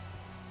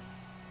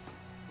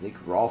 I think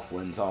Rolf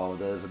wins all of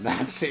those in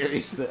that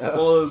series, though.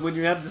 Well, when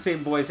you have the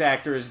same voice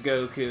actor as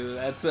Goku,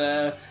 that's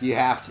you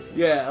have to.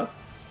 Yeah.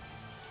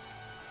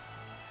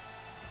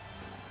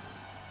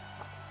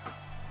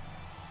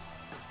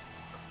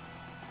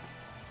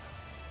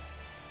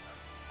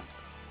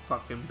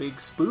 Fucking Big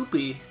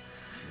Spoopy.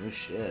 Oh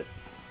shit.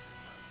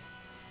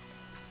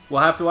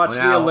 We'll have to watch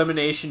the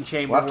Elimination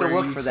Chamber. We'll have to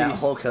look for that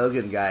Hulk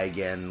Hogan guy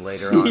again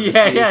later on to see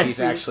if he's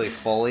actually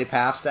fully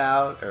passed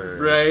out. Or...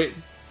 Right.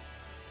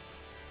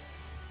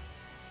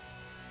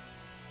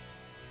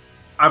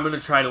 I'm going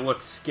to try to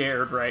look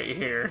scared right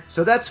here.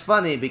 So that's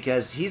funny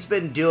because he's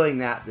been doing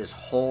that this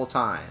whole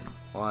time.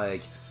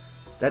 Like,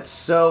 that's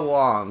so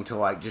long to,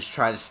 like, just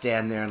try to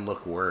stand there and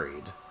look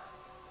worried.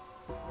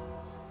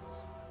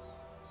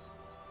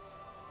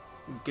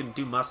 I'm going to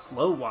do my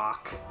slow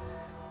walk.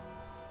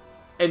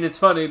 And it's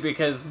funny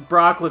because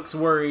Brock looks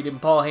worried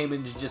and Paul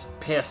Heyman's just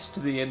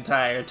pissed the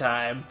entire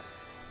time.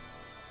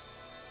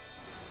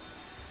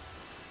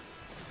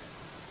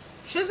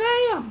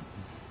 Shazam!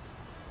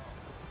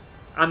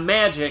 I'm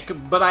magic,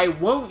 but I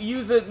won't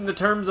use it in the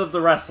terms of the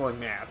wrestling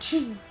match.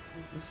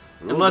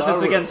 Unless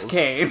it's against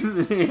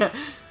Kane.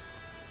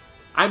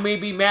 I may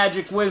be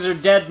Magic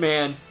Wizard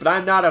Deadman, but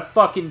I'm not a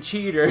fucking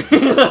cheater.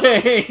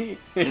 I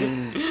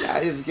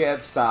just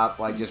can't stop,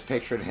 like, just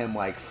picturing him,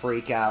 like,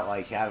 freak out,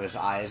 like, have his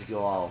eyes go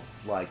all,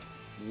 like,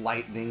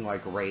 lightning,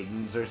 like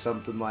Raiden's or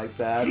something like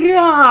that.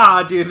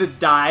 Yeah, do the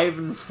dive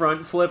and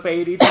front flip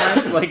 80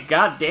 times. Like,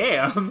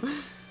 goddamn.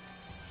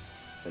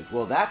 Like,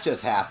 well, that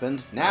just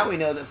happened. Now we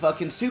know that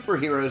fucking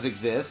superheroes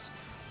exist.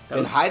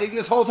 Been hiding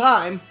this whole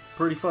time.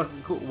 Pretty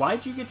fucking cool.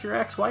 Why'd you get your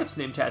ex-wife's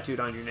name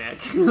tattooed on your neck?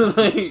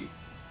 Like,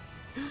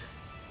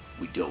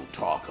 we don't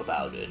talk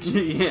about it.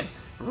 Yeah.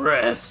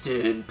 Rest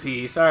in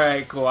peace.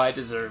 Alright, cool. I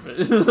deserve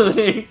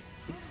it.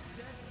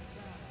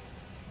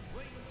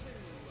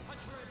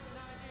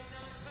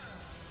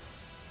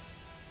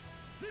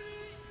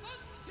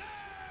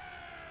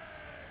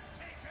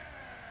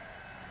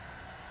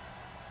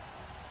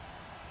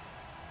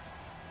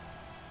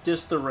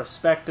 Just the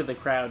respect of the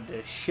crowd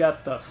to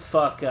shut the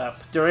fuck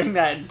up during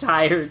that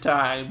entire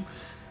time.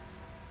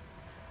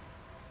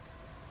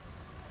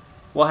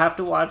 We'll have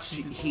to watch...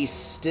 He's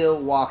still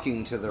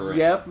walking to the ring.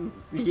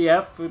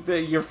 Yep.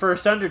 Your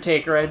first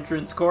Undertaker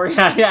entrance, Corey.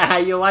 How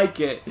you like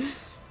it?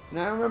 And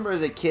I remember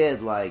as a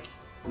kid, like,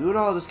 we would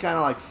all just kind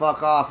of, like,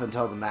 fuck off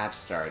until the match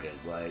started.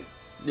 Like...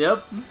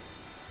 Yep.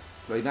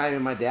 Like, not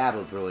even my dad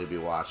would really be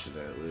watching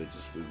it.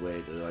 We'd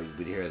wait, like,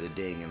 we'd hear the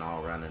ding and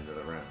all run into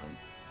the ring.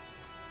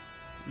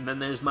 And then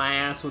there's my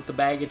ass with the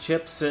bag of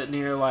chips sitting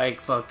here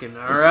like, fucking,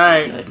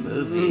 alright. This is a good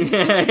movie.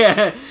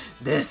 Yeah,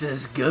 this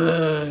is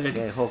good.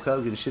 Okay, Hulk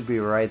Hogan should be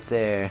right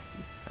there.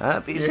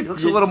 He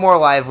looks a little more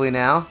lively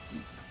now.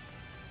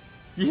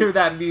 You hear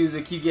that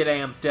music, you get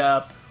amped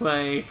up.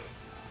 Like,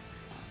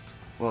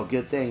 well,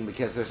 good thing,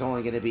 because there's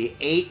only going to be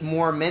 8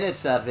 more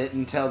minutes of it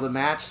until the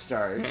match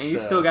starts. And you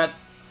still got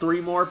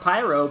 3 more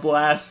pyro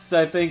blasts,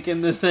 I think,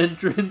 in this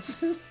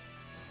entrance.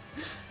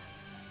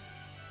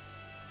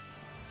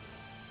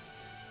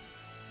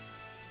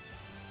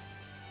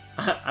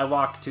 I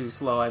walked too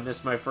slow. I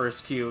missed my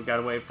first cue.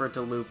 Gotta wait for it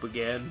to loop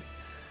again.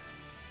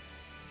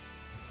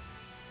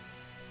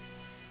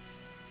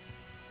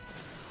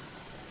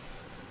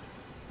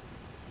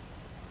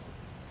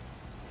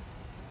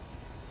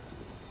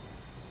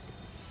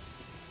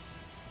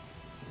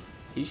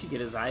 He should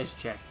get his eyes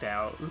checked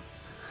out.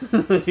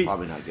 It's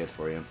probably not good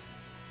for you.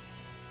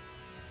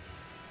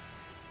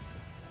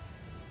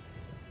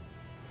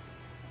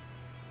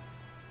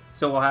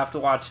 So we'll have to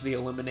watch the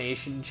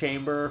Elimination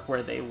Chamber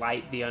where they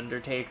light the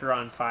Undertaker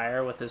on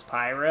fire with his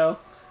pyro.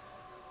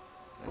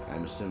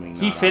 I'm assuming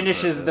not he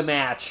finishes the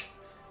match.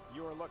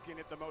 You are looking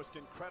at the most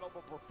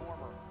incredible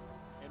performer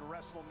in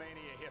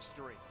WrestleMania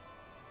history.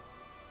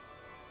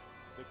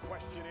 The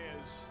question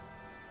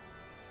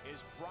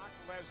is Brock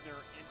Lesnar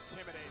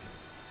intimidating?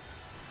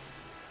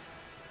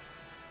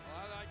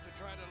 Well, I like to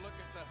try to look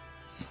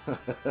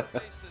at the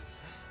faces.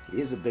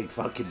 He is a big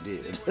fucking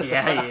dude.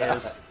 Yeah, he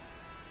is.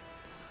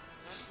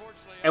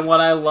 And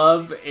what I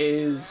love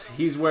is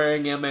he's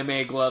wearing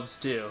MMA gloves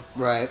too.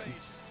 Right.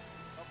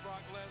 Brock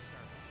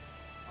Lesnar.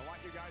 I want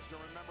you guys to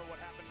remember what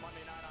happened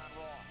Monday night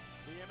on Raw.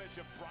 The image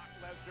of Brock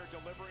Lesnar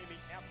delivering the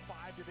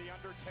F5 to the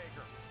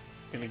Undertaker.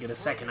 Gonna get a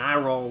second eye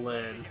roll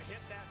in. Hit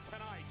that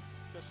tonight.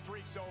 The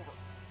streak's over.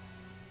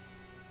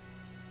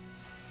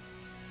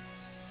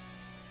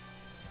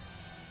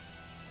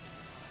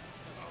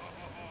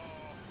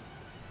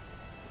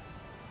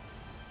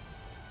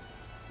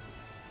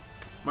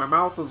 My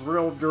mouth is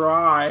real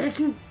dry.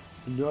 You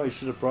know I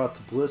should have brought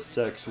the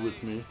Blistex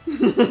with me.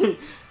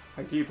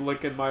 I keep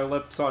licking my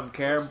lips on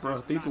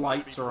camera. These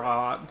lights are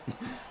hot.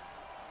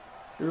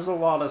 There's a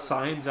lot of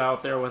signs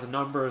out there with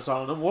numbers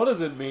on them. What does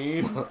it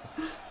mean?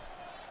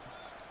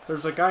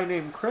 There's a guy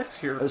named Chris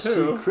here, too. I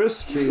see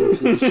Chris came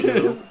to the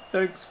show.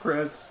 Thanks,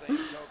 Chris. Same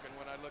token,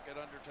 when I look at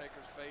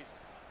Undertaker's face,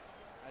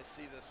 I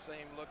see the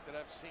same look that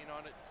I've seen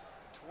on it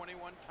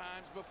 21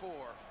 times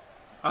before.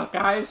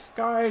 Guys,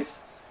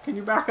 can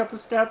you back up a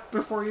step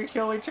before you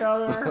kill each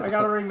other? I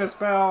gotta ring this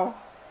bell.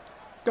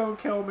 Don't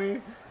kill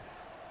me.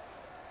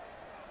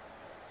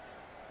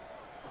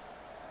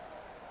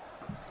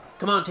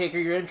 Come on, Taker,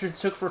 your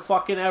entrance took for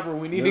fucking ever.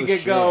 We need to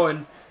get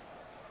going.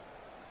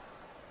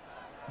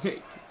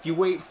 If you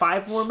wait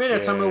 5 more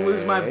minutes, I'm gonna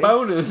lose my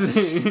bonus.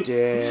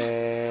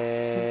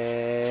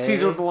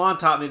 Caesar Milan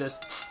taught me this.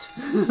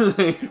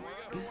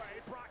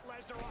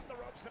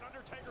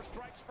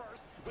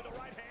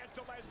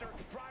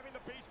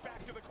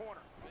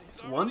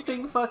 One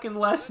thing fucking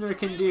Lesnar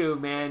can do,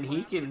 man,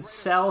 he can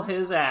sell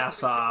his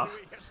ass off.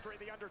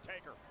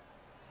 Undertaker.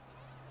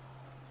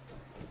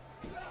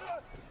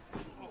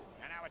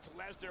 And now it's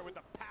Lesnar with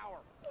the power.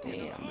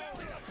 Damn.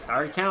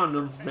 Start counting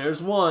them.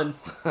 There's one.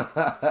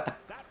 That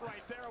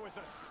right there was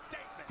a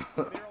statement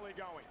in the early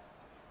going.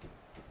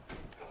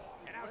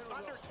 And now it's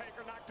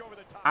Undertaker knocked over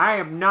the top. I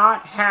am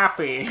not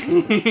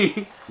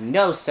happy.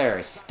 No,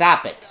 sir.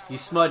 Stop it. You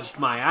smudged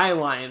my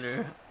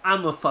eyeliner.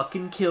 I'ma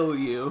fucking kill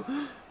you.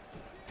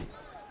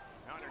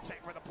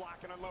 Undertaker with a block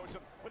and unloads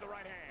him with the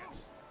right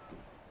hands.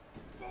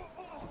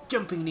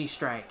 Jumping knee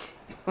strike.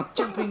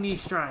 Jumping knee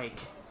strike.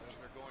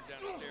 Lesnar going down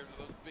the stairs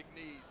with those big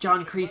knees.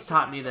 John Kreese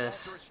taught me this.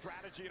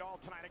 Strategy at all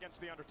tonight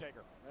against the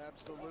Undertaker.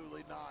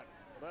 Absolutely not.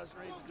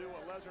 Lesnar needs to do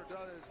what Lesnar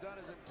has done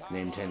his entire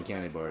Name 10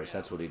 candy bars.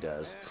 That's what he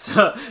does.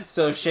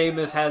 So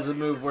Sheamus has a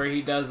move where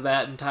he does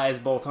that and ties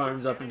both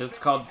arms up, and it's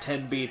called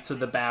 10 beats of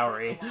the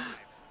Bowery.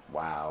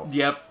 Wow.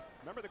 Yep.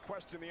 Remember the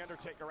question the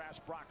Undertaker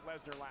asked Brock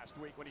Lesnar last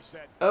week when he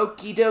said,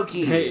 Okie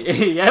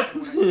dokie. Yep.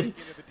 "When I take you into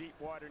the deep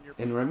water and you're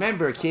And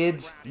remember,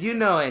 kids, you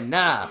know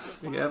enough.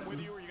 Yep. with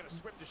you, or you're going to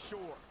swim to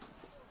shore."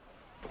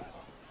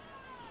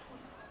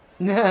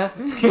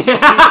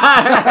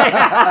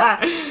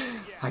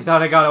 I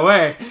thought I got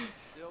away.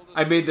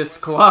 I made this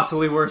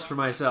colossally worse for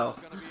myself.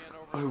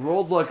 I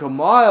rolled like a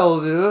mile,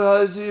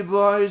 dude.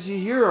 Why is he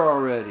here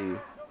already?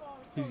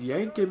 He's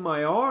yanking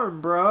my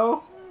arm,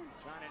 bro.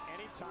 John, at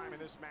any time in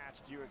this match,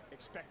 do you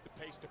expect the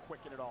pace to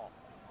quicken at all?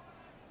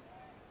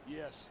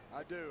 Yes,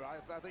 I do.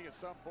 I think at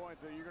some point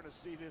that you're going to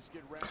see this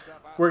get ramped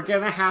up. We're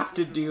gonna have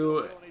to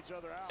do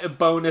a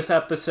bonus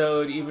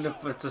episode, even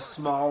if it's a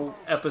small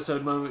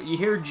episode moment. You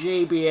hear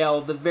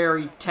JBL, the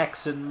very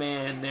Texan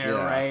man there,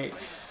 Yeah. right?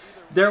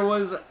 There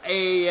was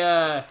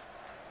a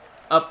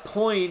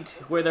point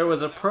where there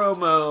was a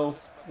promo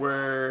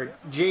where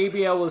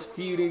JBL was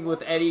feuding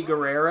with Eddie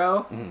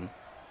Guerrero,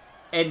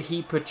 and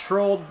he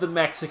patrolled the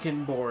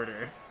Mexican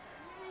border.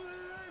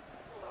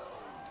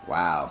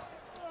 Wow.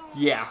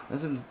 Yeah,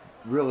 This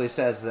really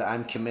says that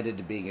I'm committed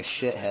to being a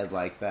shithead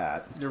like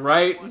that.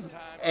 right?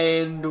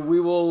 And we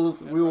will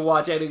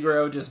watch Eddie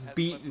Guerrero just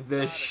beat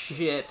the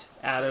shit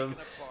out of him.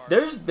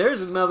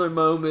 There's another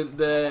moment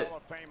that Hall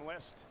of Fame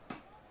list.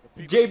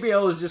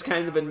 JBL is just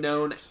kind of a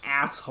known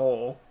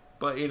asshole,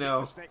 but you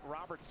know, Snake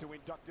Roberts, who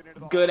inducted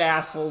into the good Hall of Fame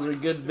assholes are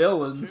good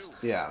villains.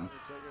 Yeah.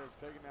 Undertaker has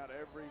taken out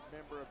every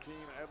member of Team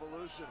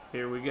Evolution.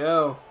 Here we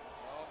go.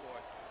 Oh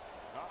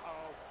boy,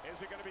 Uh-oh.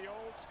 Is it going to be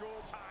old school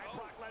time?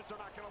 Brock Lesnar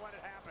not going to let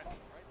it happen.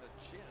 right in the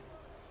chin.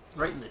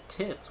 Right in the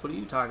tits. What are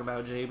you talking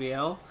about,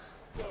 JBL?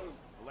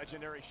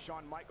 Legendary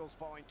Shawn Michaels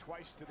falling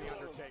twice to The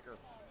Undertaker.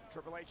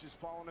 Triple H has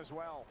fallen as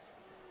well.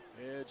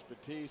 Edge,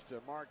 Batista,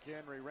 Mark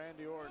Henry,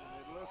 Randy Orton.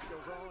 The list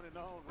goes on and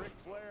on. Ric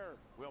Flair.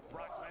 Will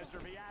Brock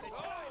Lesnar be at it?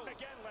 Time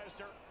again,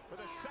 Lesnar, for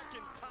the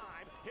second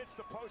time, hits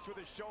the post with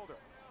his shoulder.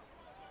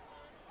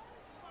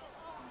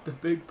 The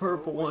big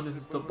purple one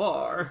is the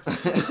bar.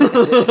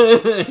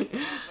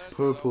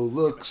 Purple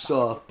looks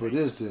soft, but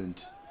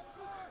isn't.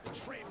 The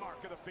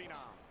trademark of the Phenom.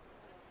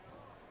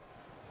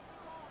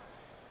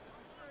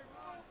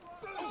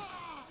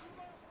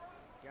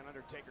 Again,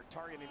 Undertaker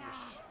targeting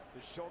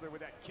the shoulder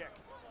with that kick.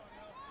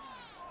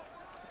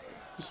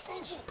 He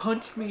just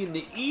punched me in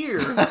the ear.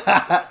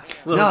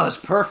 No, it's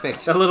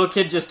perfect. A little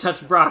kid just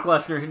touched Brock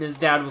Lesnar, and his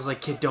dad was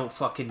like, "Kid, don't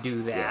fucking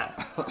do that."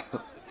 To these guys,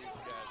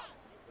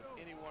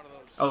 any one of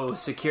those Oh,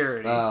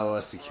 security. Oh,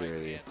 a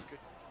security. hands could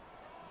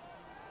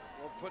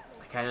well, put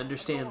Like, I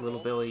understand, little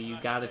Billy, you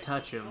gotta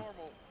touch him.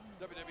 normal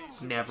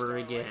WWE Never superstar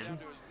right again. down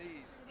to his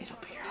knees. It'll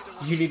be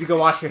your You need to go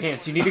wash your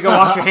hands. You need to go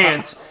wash your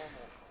hands.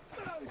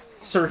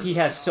 Sir, he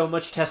has so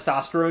much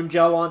testosterone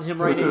gel on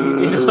him right now.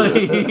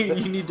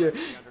 You need to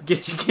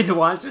get your kid to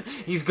wash it.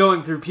 He's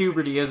going through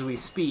puberty as we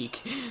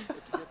speak.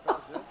 Get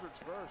past the entrance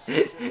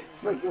first.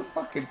 It's like a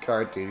fucking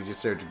cartoon. He just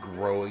starts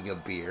growing a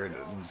beard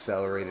at an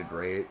accelerated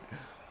rate.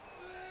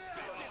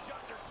 Vintage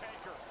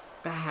Undertaker.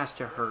 That has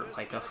to hurt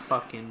like a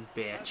fucking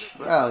bitch.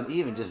 Well, and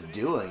even just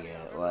doing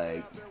it,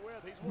 like,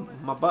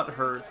 My butt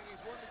hurts.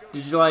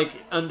 Did you like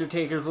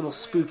Undertaker's little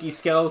spooky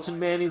skeleton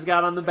man he's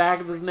got on the back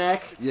of his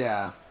neck?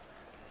 yeah,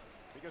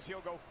 Because he'll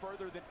go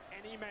further than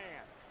any man.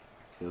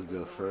 he'll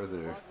go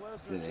further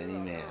than any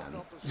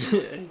man.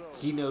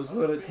 He knows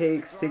what it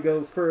takes to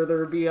go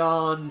further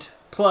beyond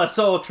Plus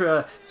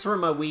Ultra. It's for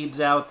my weebs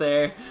out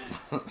there.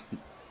 Oh,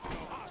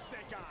 snake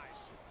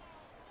eyes.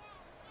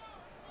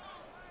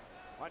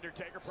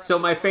 Undertaker. So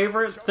my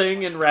favorite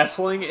thing in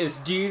wrestling is,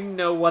 do you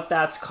know what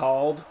that's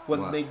called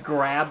when What? they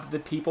grab the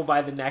people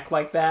by the neck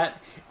like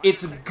that?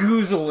 It's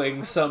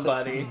goozling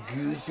somebody.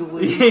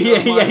 Goozling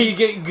yeah, you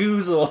get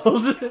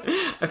goozled.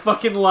 I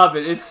fucking love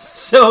it. It's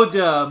so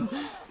dumb.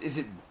 Is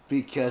it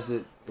because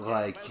it,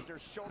 like,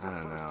 I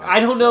don't know. I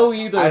don't know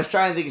either. I was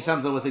trying to think of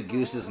something with a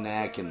goose's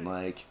neck and,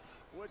 like,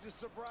 Which is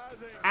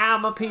surprising.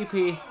 I'm a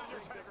pee-pee.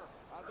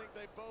 I think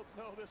they both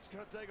know this is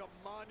going to take a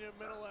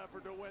monumental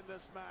effort to win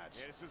this match.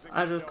 Yeah, this isn't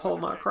I gonna just go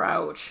pulled my Undertaker.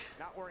 crouch.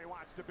 Not where he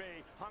wants to be.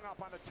 Hung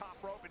up on the top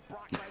rope and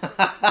Brock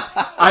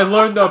Lesnar. I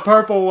learned the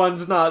purple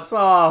one's not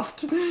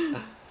soft.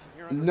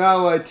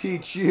 now I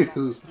teach you.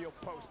 Steel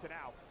post and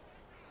out.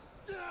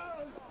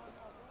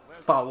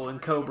 following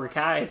Cobra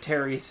Kai,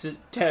 Terry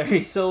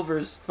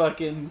Silver's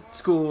fucking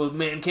school of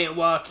man can't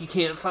walk, he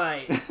can't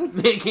fight.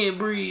 Man can't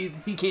breathe,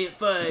 he can't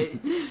fight.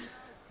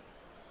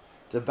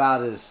 It's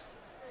about as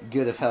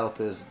good of help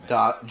as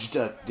Dodge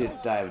did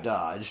dive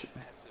dodge.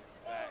 Massive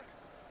back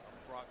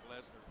of Brock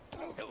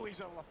Lesnar. Oh, he's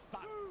a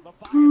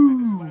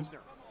Leviathan is Lesnar.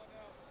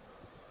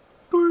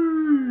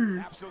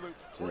 Absolute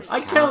freak. Just I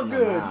count counting them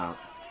good. out.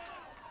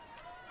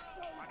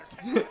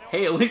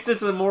 Hey, at least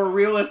it's a more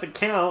realistic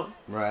count.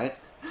 Right?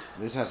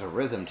 This has a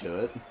rhythm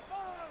to it.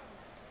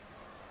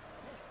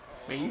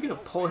 Man, you're gonna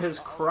pull his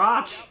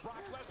crotch.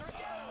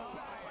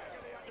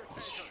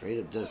 He straight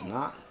up does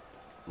not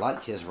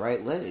like his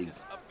right leg.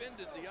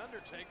 Upended the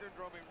Undertaker,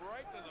 drove him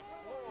right to the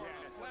floor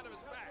on the flat of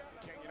his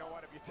back. King, you know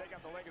what? If you take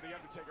out the leg of the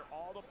Undertaker,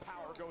 all the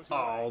power goes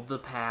All away. the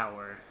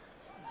power.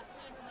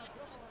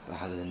 But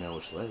how do they know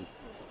which leg?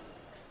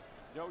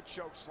 No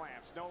choke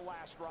slams, no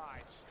last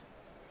rides.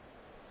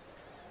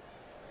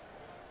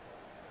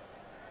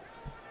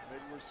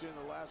 Maybe we're seeing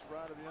the last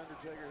ride of the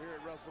Undertaker here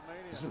at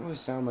WrestleMania. Doesn't really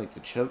sound like the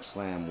choke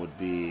slam would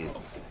be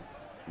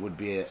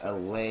a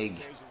leg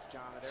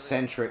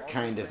centric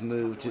kind of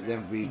move to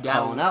them be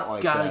calling out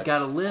like that.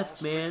 Gotta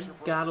lift, man.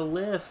 Gotta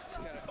lift. You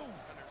gotta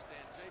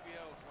understand, JBL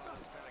is one of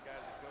those kind of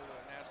guys that go to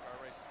a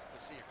NASCAR race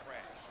to see a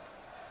crash.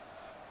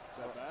 Is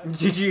that bad?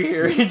 Did you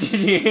hear it? Did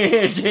you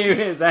hear it,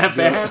 Jamie? Is that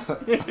bad? Crash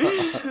right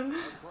now on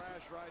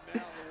the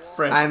wall.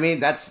 Fresh. I mean,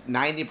 that's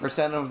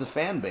 90% of the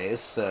fan base,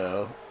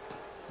 so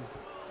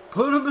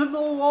Put him in the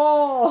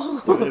wall.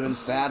 it would have been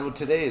sad with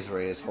today's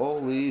race.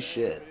 Holy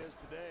shit. It is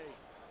today,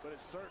 but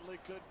it certainly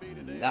could be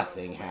today. at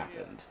Nothing WrestleMania.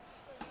 happened.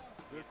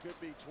 It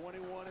could be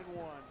 21-1.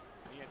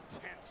 The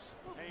intense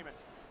Heyman.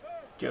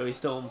 Joey's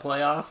still in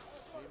playoff.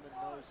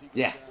 Heyman knows he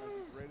Yeah. goes down as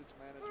the greatest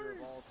manager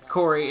of all time.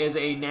 Corey is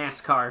a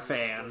NASCAR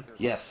fan.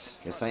 Yes,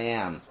 yes I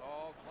am.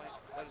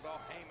 That is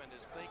all Heyman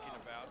is thinking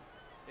about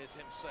is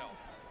himself.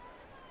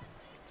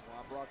 That's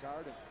why Brock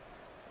hired him.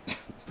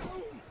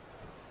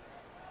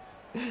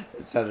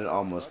 It sounded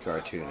almost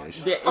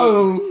cartoonish. The-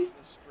 Oh!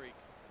 This streak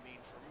mean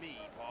for me,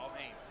 Paul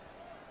Heyman.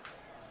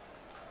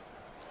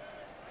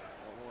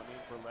 What will it mean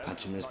for Lesnar?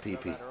 Punch him in his We talked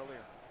about pee-pee. that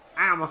earlier.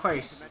 Ow, my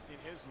face. Cementing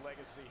his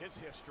legacy, his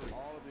history.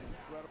 All of the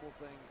incredible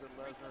things that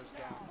Lesnar has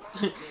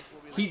done. This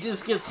will be He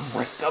just gets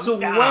Break 'em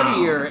down.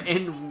 sweatier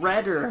and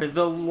redder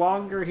the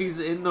longer he's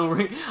in the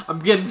ring. I'm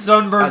getting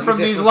sunburned from As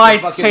if these the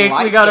lights, fucking Tank. We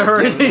lights gotta are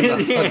hurry. giving him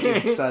a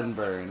fucking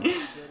sunburn. city.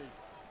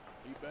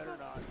 He better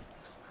not.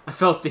 I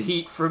felt the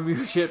heat from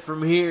your shit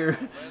from here.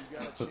 Les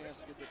got a chance to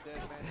get the dead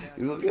man down.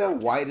 You look at how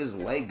wide his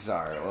legs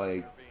are.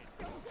 Like,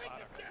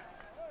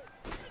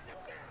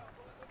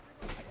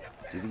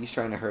 do you think he's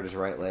trying to hurt his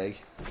right leg?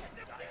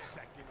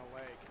 Dissecting a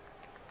leg.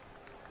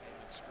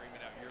 Heyman screaming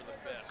out, "You're the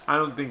best." I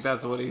don't think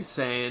that's what he's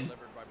saying.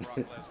 Delivered by Brock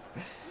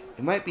Lesnar.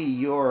 It might be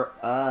your,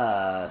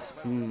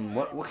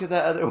 what could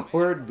that other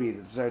word be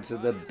that starts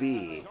with a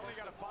B? Only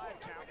got a 5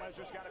 count.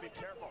 Lesnar's got to be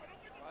careful.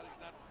 Body's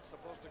not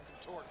supposed to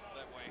contort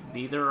that way.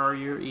 Neither are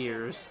your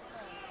ears.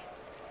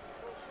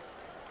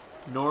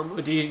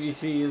 Did you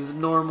see his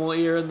normal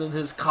ear and then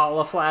his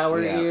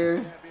cauliflower Yeah. ear?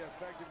 Can't be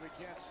effective if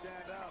he can't stand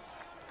up.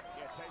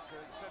 Yeah, it takes, as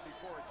I said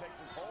before, it takes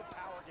his whole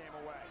power game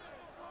away.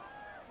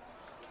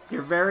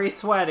 You're very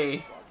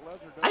sweaty. Brock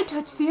Lesnar I doesn't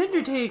touched the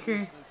Undertaker.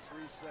 need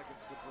 3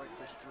 seconds to break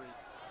the streak.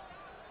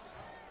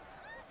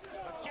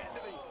 Again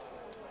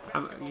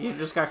to the You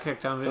just got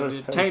kicked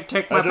on. Hey,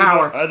 Take I my don't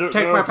power. know- I don't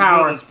Take know my if you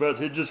power. know this, but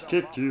he just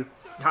kicked you.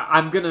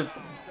 I'm gonna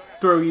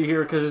throw you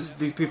here because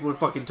these people are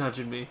fucking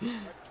touching me. Between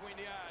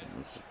the eyes.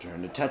 It's a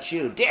turn to touch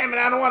you. Damn it,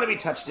 I don't want to be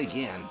touched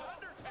again.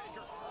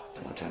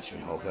 Don't touch me,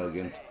 Hulk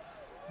Hogan.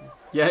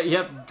 Yeah,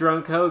 yep,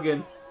 drunk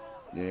Hogan.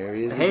 There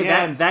he is Hey,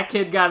 again. that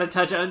kid got to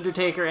touch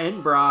Undertaker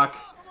and Brock.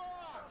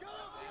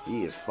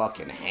 He is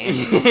fucking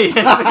handy.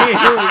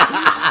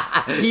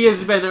 Yes, he is. He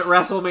has been at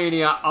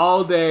WrestleMania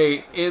all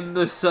day in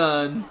the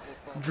sun,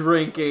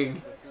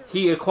 drinking.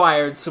 He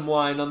acquired some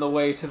wine on the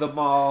way to the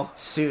mall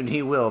Soon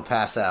he will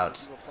pass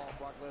out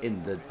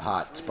in the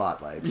hot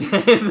spotlights.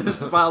 in the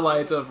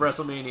spotlights of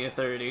WrestleMania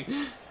 30.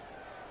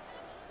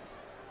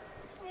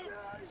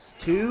 It's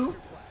 2.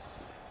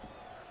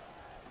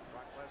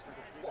 Brock Lesnar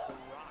defeats The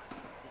Rock,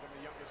 become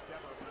the youngest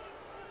ever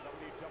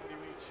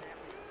WWE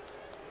champion.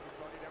 He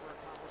thought he'd ever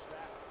accomplish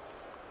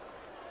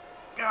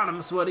that. God, I'm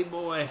a sweaty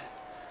boy.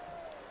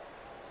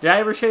 Did I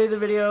ever show you the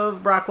video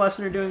of Brock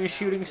Lesnar doing a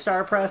shooting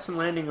star press and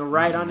landing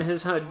right on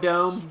his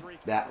dome?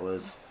 That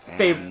was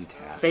Favorite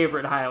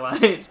fantastic.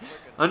 highlight.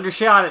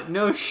 Undershot it.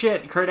 No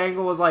shit. Kurt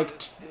Angle was like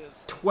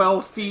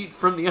 12 feet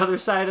from the other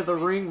side of the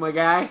ring, my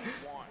guy.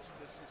 Wants.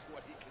 This is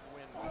what he can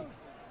win with.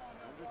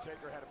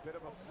 Undertaker had a bit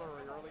of a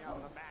flurry early on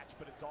in the match,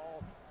 but it's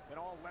all been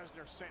all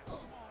Lesnar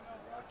since.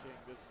 King,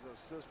 this is a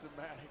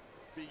systematic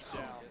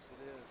beatdown. Yes,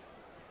 it is.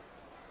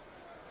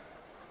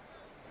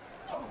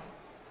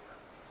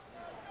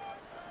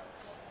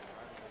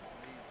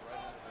 Right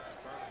into the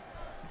sternum.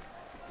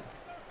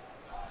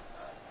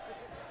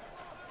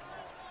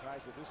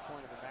 Guys, at this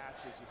point in the match,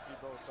 as you see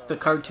both The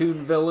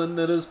cartoon villain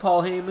that is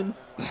Paul Heyman.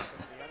 The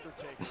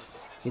Undertaker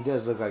He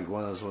does look like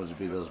one of those ones to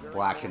be those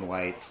black and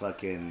white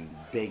fucking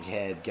big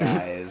head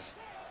guys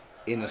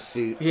in a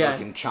suit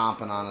fucking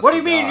chomping on a What cigar. do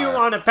you mean you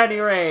want a penny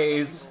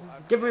raise?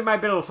 Give me my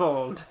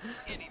billfold.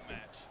 Any match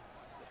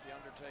that The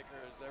Undertaker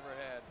has ever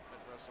had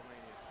at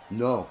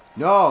WrestleMania.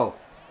 No.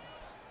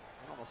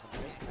 Almost a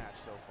mismatch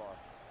so far.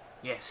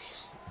 Yes.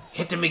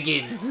 Hit him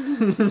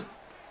again.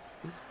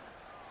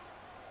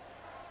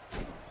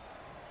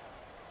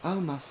 Oh,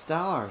 my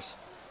stars.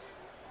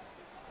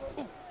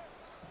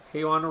 Hey,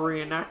 you want to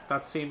reenact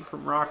that scene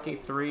from Rocky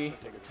 3?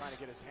 Undertaker trying to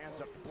get his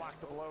hands up to block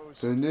the blows.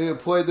 They need to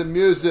play the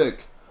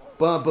music.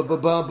 Bum, ba, ba,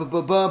 bum, ba,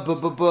 ba, bum, ba,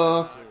 ba,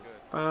 ba.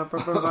 Ba, ba,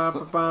 ba, ba,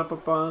 ba, ba, ba,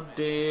 ba,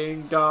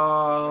 ding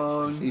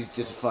dong. He's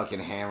just fucking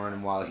hammering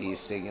him while he's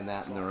singing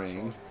that in the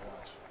ring.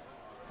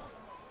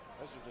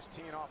 Lesnar just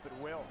teeing off at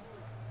will.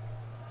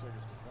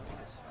 Undertaker's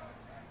defenseless.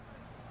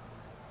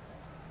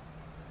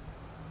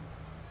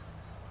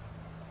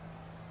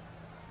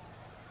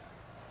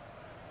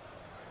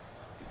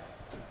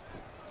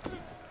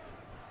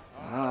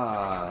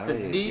 Ah, The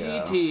there you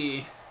go.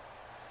 DDT.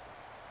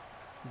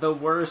 The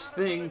worst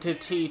thing to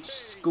teach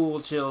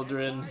school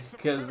children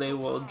because they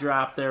will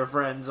drop their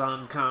friends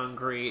on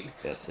concrete.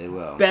 Yes, they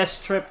will.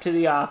 Best trip to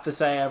the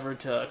office I ever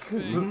took.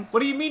 What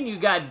do you mean you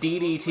got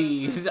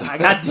DDT? I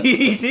got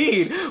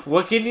DDT.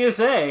 What can you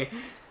say?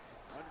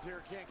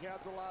 Undertaker can't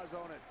capitalize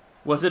on it.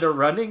 Was it a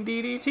running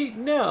DDT?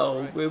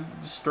 No. It-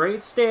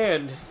 straight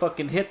stand.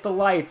 Fucking hit the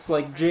lights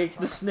like Jake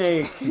the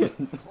Snake.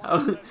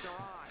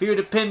 If you'd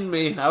have pinned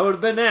me, I would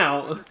have been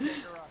out.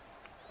 Undertaker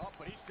up,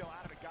 but he's still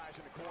out of it, guys,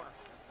 in the corner.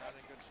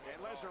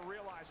 And Lesnar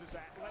realizes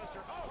that.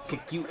 Lesnar,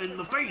 Kick you in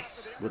the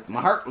face. With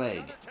my heart leg.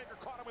 Undertaker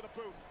caught him with a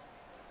boot.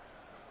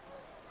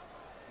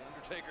 The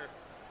Undertaker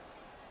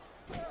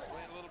playing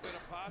a little bit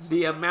of possum.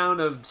 The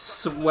amount of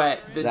sweat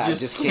that, That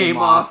just just came came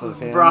off off of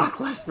of him. Brock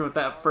Lesnar with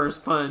that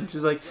first punch.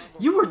 He's like,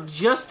 you were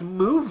just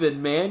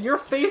moving, man. Your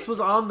face was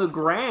on the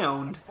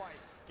ground. Fight.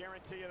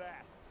 Guarantee you that.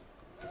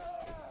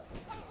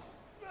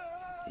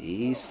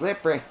 He's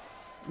slippery.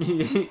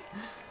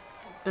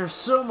 There's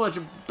so much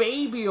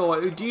baby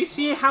oil. Do you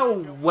see how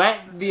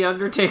wet the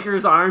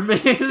Undertaker's arm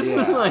is?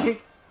 Yeah.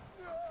 Like,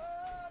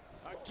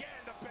 Again,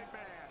 the big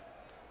man.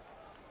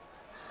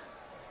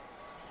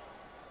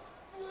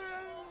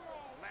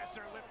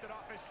 Lesnar lifted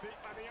off his feet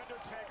by the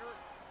Undertaker.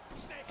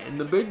 Snake and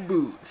the big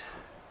boot.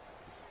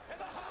 and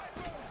the high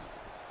boot.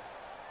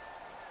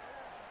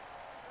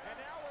 And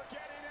now we're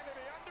getting into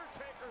the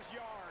Undertaker's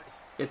yard.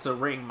 It's a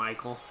ring,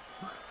 Michael.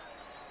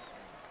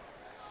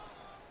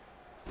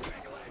 Big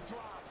leg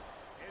drop.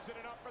 Is it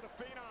enough for the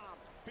Phenom?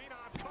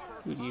 Phenom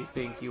cover. Who do you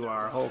think you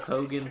are, Hulk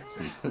Hogan?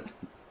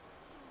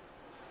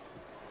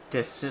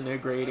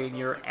 Disintegrating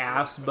your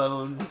ass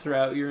bone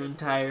throughout your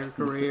entire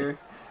career.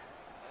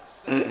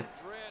 Sense of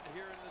dread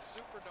here in the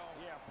Superdome.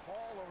 Yeah,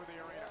 Paul over the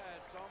arena.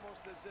 Yeah, it's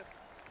almost as if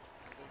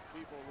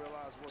People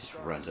realize what's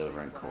Just runs over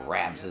and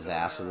grabs his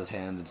ass with his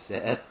hand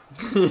instead.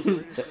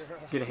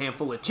 Get a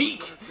handful of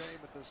cheek.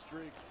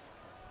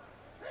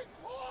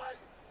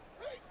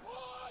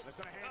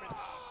 Listen to Heyman.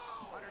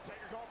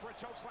 Undertaker going for a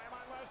choke slam on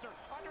Lesnar.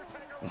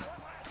 Undertaker one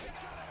last hit.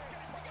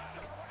 He gets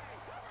it away.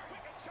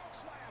 Wicked choke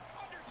slam.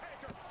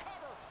 Undertaker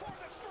cover for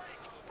the streak.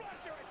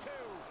 Lesnar at 2.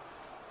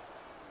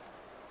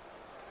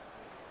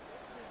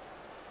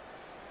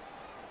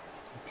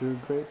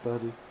 Doing great,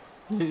 buddy.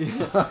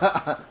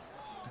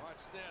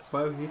 watch this.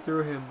 Wow, he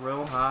threw him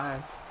real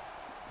high.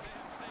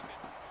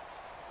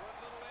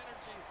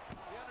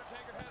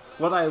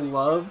 What I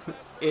love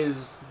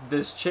is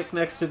this chick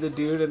next to the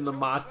dude in the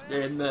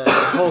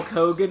Hulk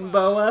Hogan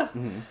boa.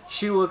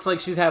 She looks like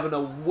she's having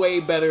a way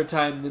better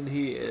time than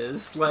he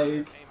is.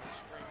 Like,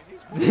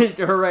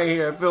 her right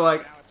here. I feel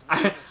like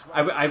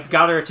I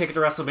got her a ticket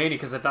to WrestleMania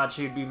because I thought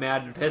she'd be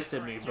mad and pissed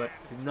at me, but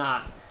she's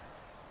not.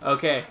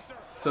 Okay,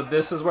 so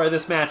this is where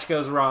this match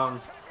goes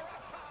wrong.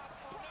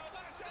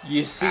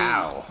 You see,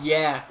 Ow.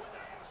 yeah,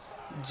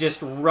 just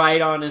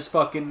right on his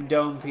fucking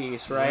dome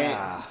piece, right?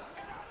 Yeah.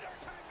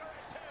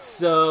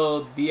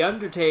 So the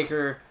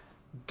Undertaker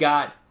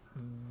got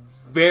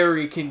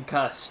very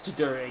concussed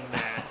during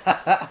that.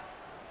 Heyman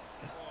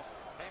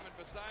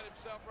beside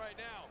himself right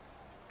now.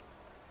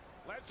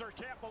 Lesnar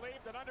can't believe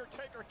that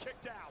Undertaker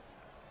kicked out.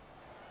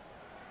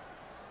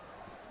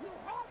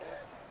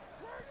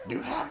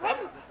 You have him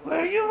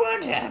where you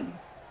want him.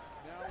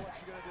 Now what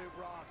you gonna do,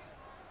 Brock?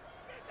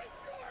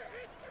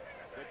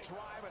 The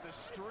drive of the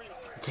streak.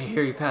 I can't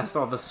hear you past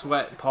all the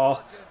sweat,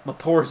 Paul. My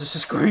pores are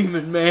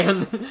screaming,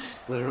 man.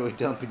 Literally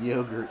dumping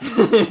yogurt.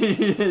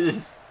 It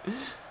is.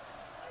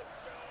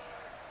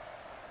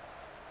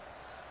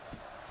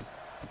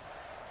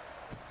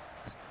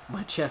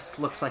 My chest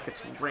looks like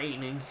it's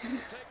raining. Taker's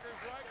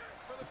right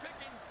for the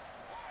picking.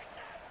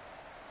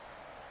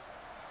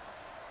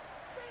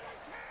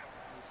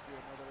 We see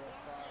another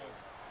F5.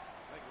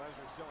 I think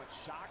Lesnar's still in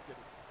shock that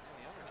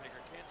The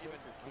Undertaker can't even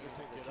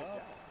Undertaker kicked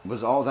out.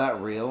 Was all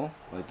that real?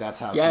 Like, that's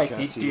how Yeah,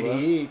 concussed he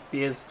was? he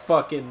is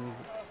fucking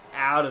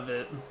out of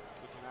it. Kicking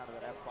out of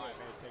that F5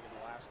 may have taken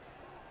the last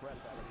breath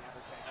out of the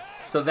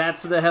Undertaker. So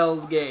that's the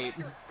Hell's Gate.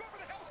 Go for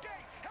the Hell's Gate.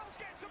 Hell's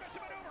Gate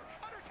submission maneuver.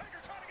 Undertaker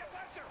trying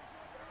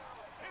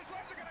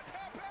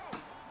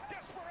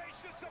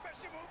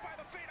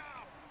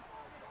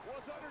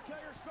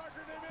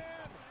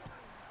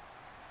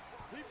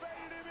He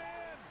baited him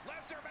in.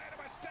 Lesnar made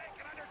a mistake,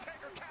 and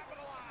Undertaker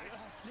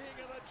capitalized.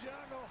 King of the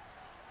jungle.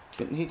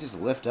 Couldn't he just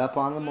lift up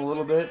on him a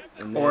little bit?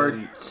 And Or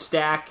then,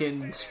 stack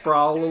and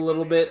sprawl a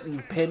little bit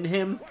and pin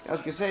him. I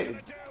was going to say,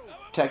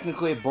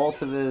 technically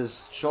both of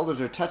his shoulders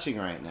are touching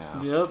right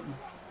now. Yep.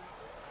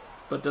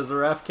 But does the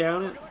ref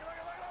count it?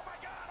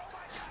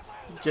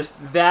 Just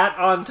that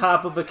on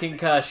top of a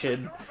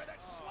concussion.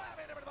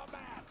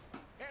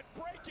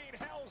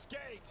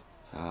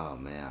 Oh,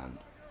 man.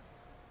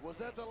 Was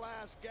that the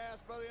last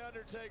gasp by The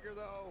Undertaker,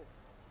 though?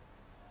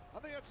 I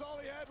think that's all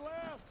he had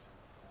left.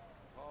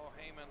 Paul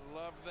Heyman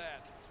loved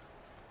that.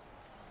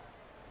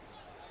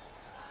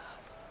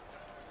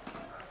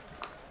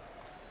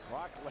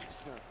 Brock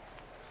Lesnar.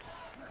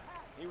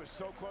 He was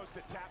so close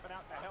to tapping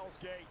out the Hell's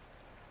Gate.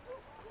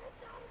 Look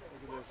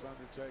at this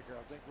Undertaker.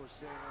 I think we're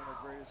seeing one of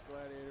the greatest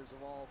gladiators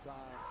of all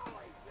time.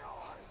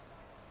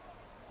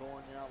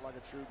 Going out like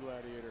a true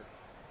gladiator.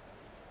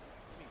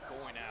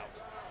 Going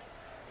out.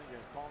 You're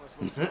calling this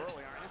a little too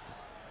early, aren't you?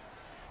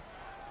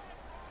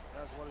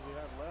 That's what does he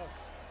have left?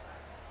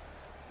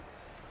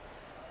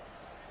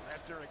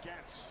 Lesnar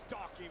again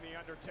stalking the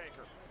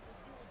Undertaker.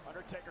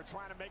 Undertaker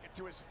trying to make it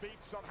to his feet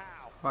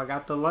somehow. I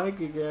got the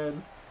leg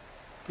again.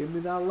 Give me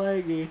that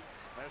leggy.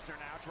 Lesnar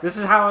now trying This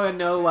is how I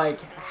know, like,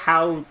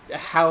 how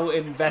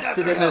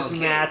invested in this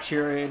match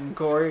you're in,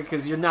 Corey,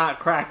 because you're not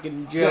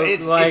cracking No,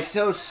 jokes. Like, it's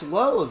so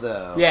slow,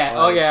 though. yeah,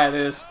 oh Like, yeah, it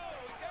is.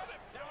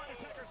 Now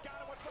Undertaker's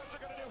got him. What's Lesnar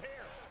going to do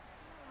here?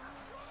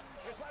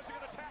 Is Lesnar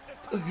going to tap this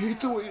I time? hate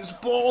the way his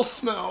balls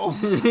smell.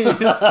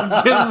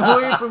 Get him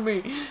away from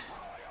me.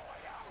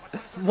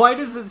 Why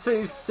does it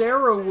say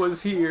Sarah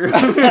was here? Is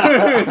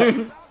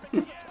Lesnar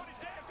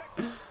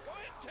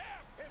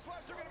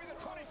going to be the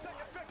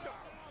 22nd victim?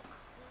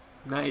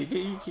 Nah,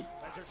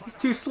 he's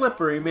too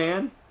slippery,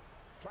 man.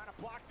 Trying to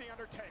block the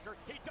Undertaker.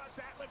 He does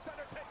that. Lifts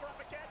Undertaker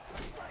up again.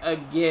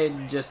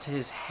 Again, just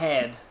his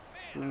head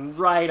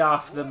right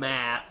off the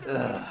mat.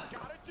 Gotta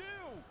do.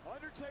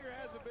 Undertaker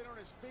hasn't been on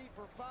his feet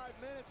for 5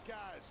 minutes,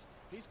 guys.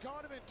 He's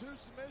caught him in 2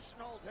 submission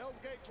holds. Hell's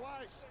Gate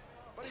twice.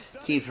 But he's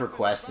done Keeps it from his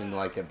requesting, back.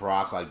 like, that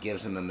Brock, like,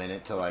 gives him a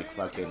minute to, like,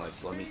 fucking, like,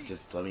 let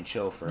me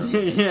chill for a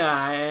minute.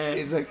 Yeah,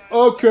 He's like,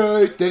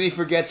 okay. Then he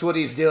forgets what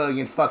he's doing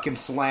and fucking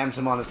slams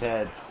him on his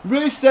head.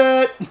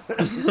 Reset!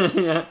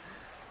 yeah.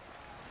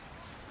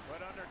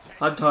 But Undertaker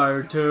I'm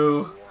tired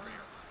too.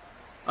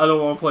 I don't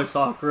want to play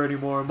soccer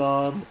anymore,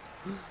 Mom.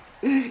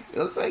 It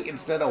looks like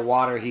instead of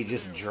water, he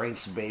just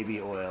drinks baby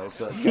oil,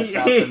 so it cuts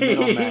out the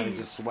middleman and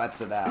just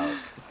sweats it out.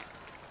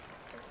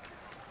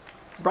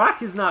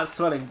 Brock is not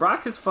sweating.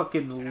 Brock is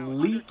fucking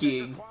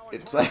leaking.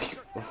 It's like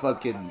a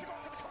fucking...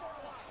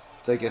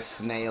 It's like a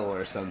snail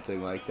or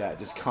something like that,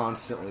 just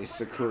constantly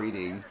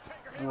secreting.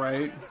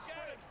 Right?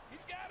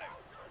 He's got him.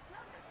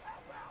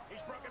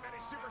 He's broken many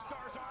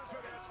superstars' arms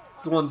with this.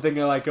 It's one thing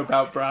I like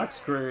about Brock's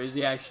career is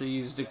he actually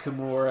used a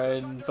Kimura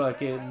in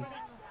fucking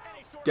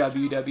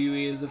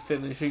WWE as a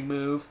finishing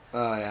move.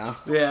 Oh, yeah?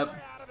 Yep.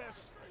 Out of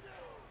this.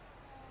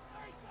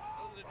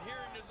 Other than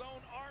hearing his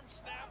own arm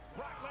snap,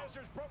 Brock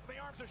Lesnar's broken the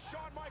arms of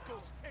Shawn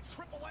Michaels and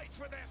Triple H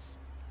with this.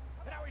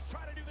 And now he's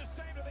trying to do the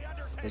same to the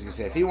Undertaker. I was gonna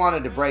say, if he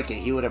wanted to break it,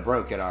 he would have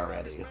broke it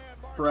already.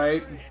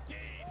 Right? Indeed.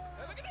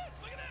 And look at this.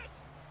 Look at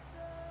this.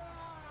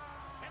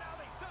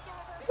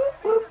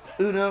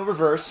 And now the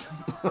reverse. Boop, Uno reverse.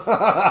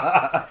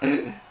 Brock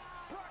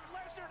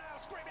Lesnar now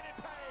screaming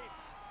in pain.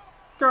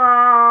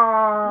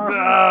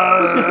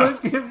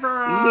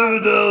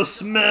 Ludo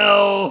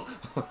smell.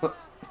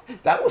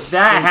 That was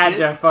That had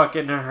stupid. to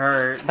fucking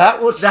hurt.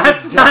 That was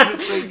That's the not.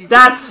 dumbest thing you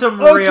That's some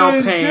could- real I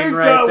didn't pain think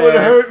right that would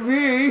there. hurt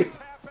me. Tap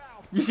out.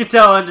 You could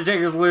tell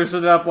Undertaker's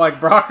loosened up. Like,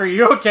 Brock, are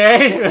you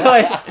okay?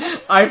 Like,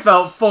 I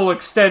felt full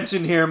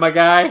extension here, my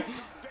guy.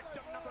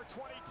 Victim number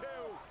 22.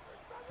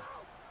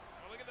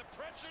 look at the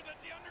pressure that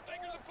the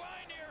Undertaker's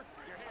applying here.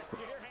 You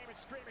hear Heyman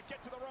screaming,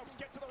 get to the ropes,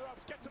 get to the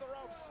ropes, get to the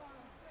ropes.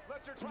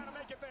 Lesnar trying to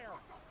make it there.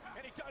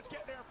 And he does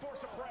get there and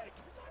force a break.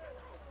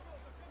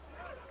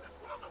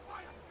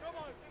 Come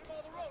on, get him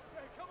on the rope.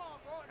 Hey, come on,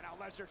 bro. And now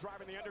Lesnar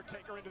driving the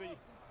Undertaker into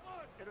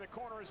the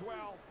corner as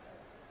well.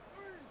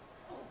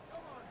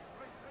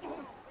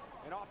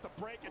 And off the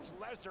break, it's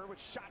Lesnar with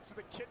shots to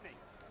the kidney.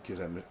 Because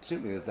I'm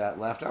assuming that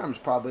left arm's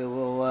probably a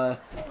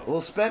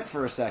little spent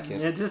for a second.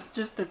 Yeah, just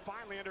a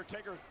Finally,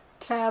 Undertaker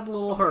tad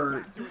little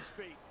hurt. back to his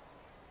feet.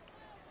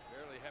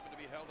 Barely having to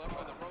be held up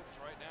by the ropes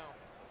right now.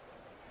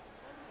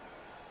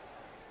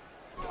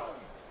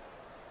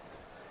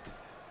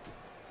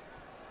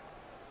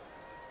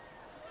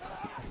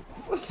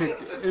 What's the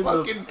In the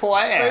fucking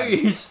plan?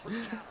 Face.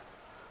 I'm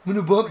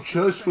gonna bump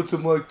chest with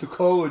him like the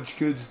college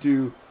kids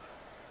do.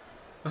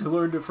 I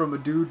learned it from a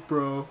dude,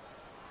 bro.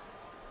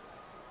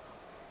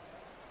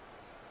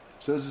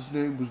 Says his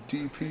name was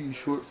DP,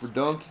 short for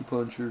Donkey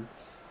Puncher.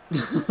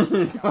 Bros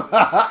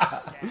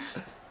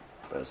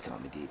call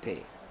me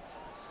DP.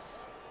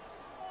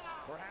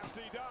 Perhaps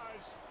he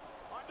does.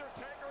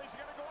 Undertaker, he's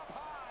going to go up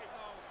high.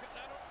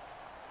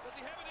 Does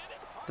he have it in him?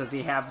 Does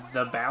he have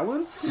the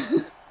balance?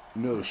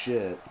 No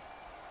shit.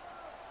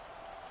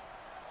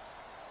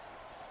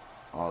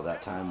 All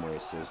that time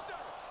wasted.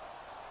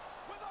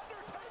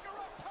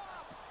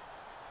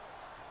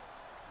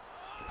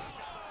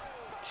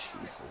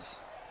 suplexes.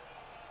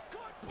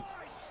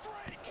 Goodbye,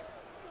 streak.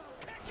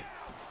 Kick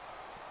out.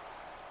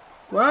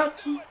 What?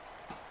 Do it.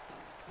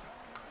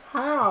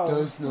 How?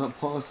 That's not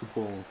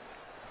possible.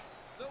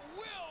 The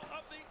will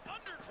of the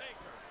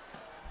Undertaker.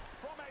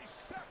 From a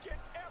second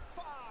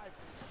F5.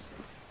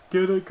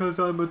 Get it, 'cause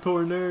I'm a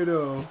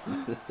tornado.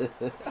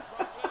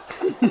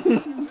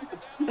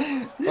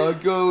 I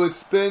go with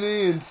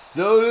Spinny, and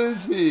so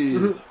does he.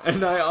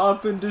 And I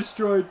often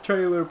destroy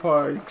trailer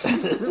parks.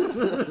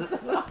 Just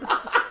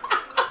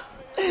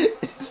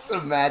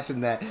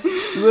imagine that.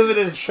 You live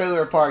in a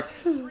trailer park.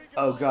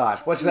 Oh God,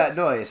 what's that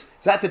noise?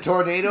 Is that the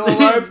tornado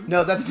alarm?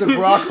 No, that's the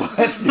Brock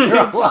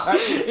Lesnar alarm.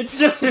 It's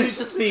just his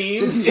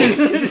theme.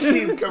 Just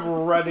see him come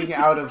running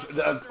out of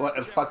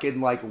a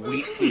fucking like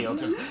wheat field,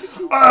 just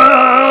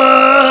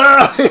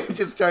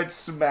just start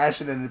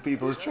smashing into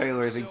people's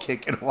trailers and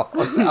kicking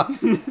walls out.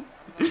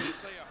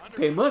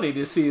 Pay money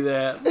to see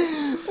that.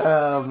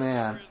 Oh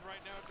man.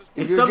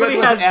 If you're somebody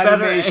good with has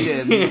better-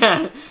 animation,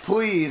 Yeah.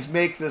 please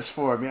make this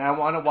for me. I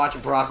want to watch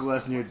Brock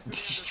Lesnar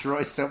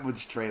destroy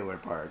someone's trailer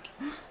park.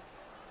 I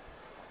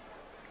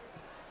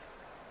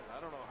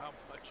don't know how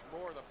much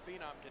more the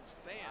Phenom can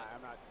stand.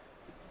 I'm not.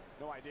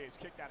 No idea. He's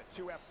kicked out of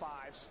 2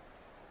 F5s.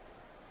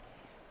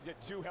 He's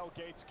at 2 Hell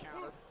Gates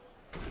counter.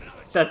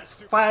 That's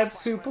 5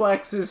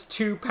 suplexes,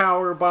 2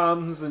 power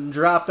bombs, and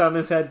dropped on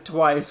his head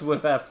twice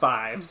with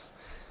F5s.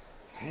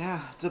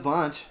 Yeah, it's a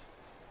bunch.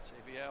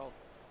 JBL,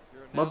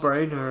 you're My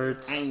brain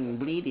hurts. I'm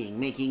bleeding,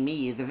 making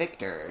me the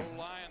victor. a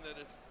lion that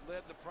has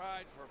led the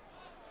pride for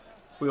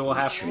We will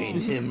have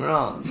Trained him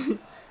wrong.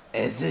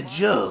 As a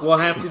joke. We'll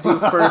have to do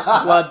first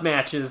blood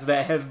matches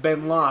that have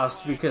been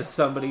lost because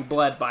somebody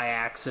bled by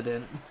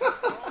accident. Are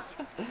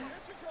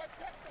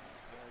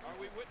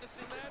we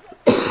witnessing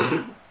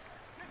that?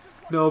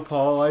 No,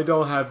 Paul, I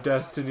don't have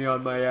Destiny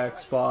on my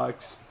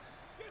Xbox.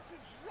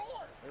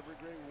 Every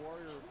great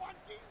warrior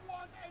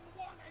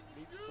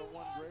meets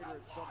someone greater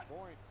at some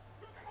point.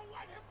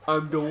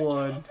 I'm the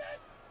one.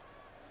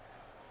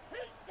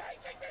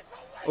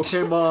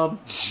 Okay, Mom.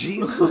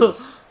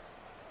 Jesus.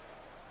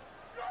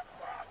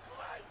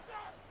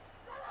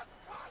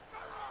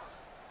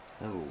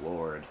 Oh,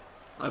 Lord.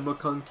 I'm a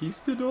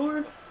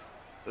conquistador?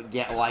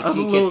 Yeah, like I'm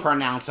he a can little-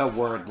 pronounce a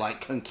word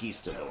like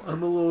conquistador.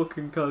 I'm a little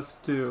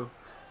concussed too.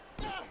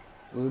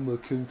 I'm a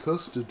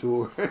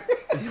conquistador.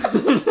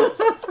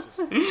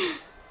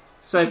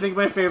 So I think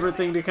my favorite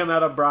thing to come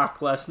out of Brock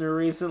Lesnar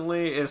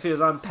recently is he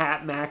was on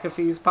Pat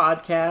McAfee's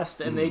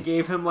podcast, and they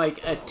gave him like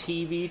a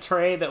TV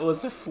tray that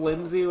was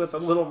flimsy with a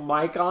little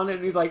mic on it,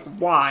 and he's like,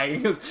 why?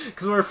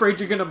 Because we're afraid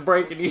you're gonna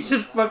break it. He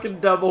just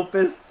fucking double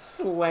fist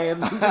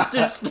slams and just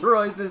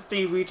destroys this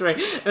TV tray,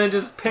 and then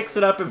just picks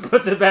it up and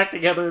puts it back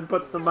together and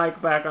puts the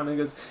mic back on and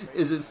goes,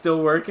 is it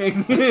still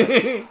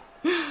working?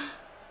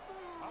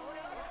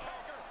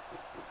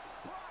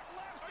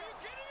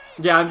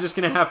 Yeah, I'm just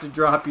gonna have to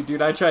drop you,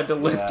 dude. I tried to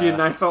lift you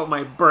and I felt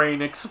my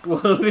brain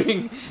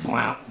exploding.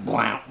 Blount,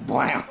 blount,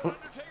 blount.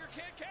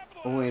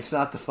 Oh, it's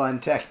not the fun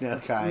techno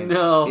kind.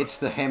 No. It's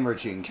the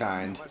hemorrhaging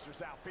kind.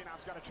 Lester's out.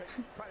 Phenom's got to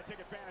try to take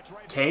advantage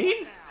right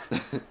Kane? now.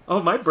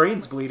 Oh, my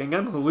brain's bleeding.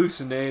 I'm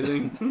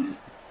hallucinating.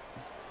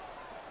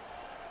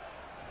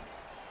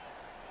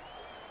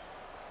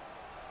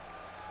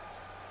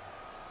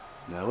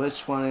 Now,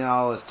 which one of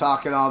y'all is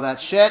talking all that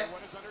shit?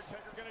 What is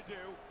Undertaker going to do?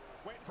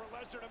 Waiting for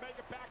Lesnar to make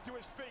it back to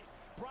his feet.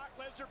 Brock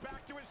Lesnar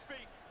back to his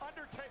feet.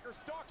 Undertaker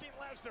stalking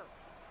Lesnar.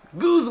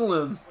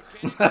 Goozle him.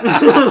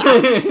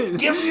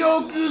 Give me the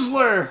old Goozler!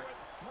 Brock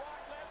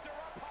Lesnar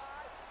up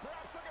high.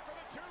 Perhaps looking for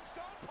the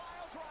tombstone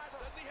pile driver.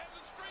 Does he have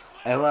the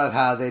strength? I love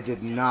how they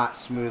did not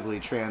smoothly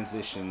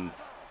transition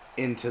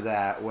into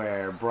that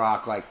where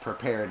Brock like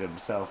prepared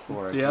himself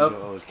for it. 'Cause he Yep. knew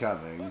what was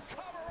coming.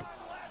 Cover on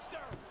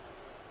Lesnar.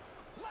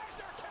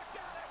 Lesnar kicked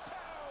out at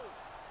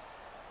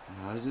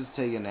 2. I'll just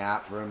take a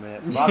nap for a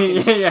minute.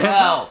 Fucking Yeah.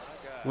 hell!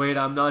 Wait,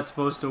 I'm not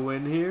supposed to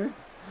win here?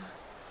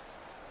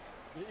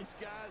 These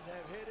guys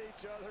have hit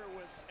each other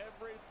with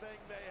everything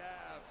they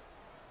have.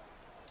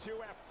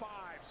 2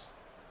 F5s.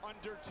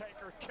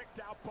 Undertaker kicked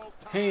out both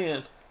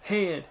times.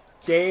 Hand,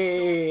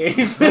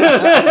 Dave.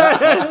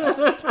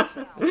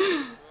 Undertaker.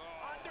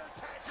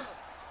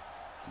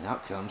 And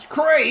out comes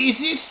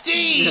Crazy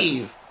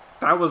Steve!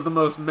 That was the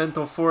most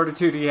mental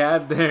fortitude he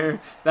had there.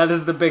 That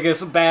is the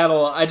biggest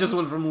battle. I just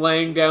went from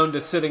laying down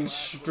to sitting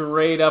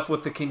straight up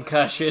with the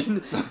concussion.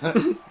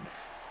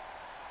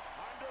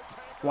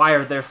 Why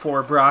are there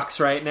 4 Brocks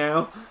right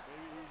now?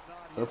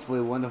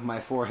 Hopefully one of my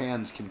 4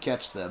 hands can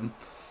catch them.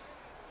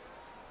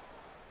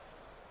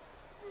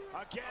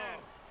 Again.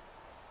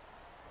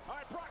 All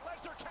right, Brock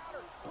Lesnar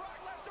counter. Brock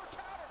Lesnar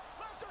counter.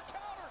 Lesnar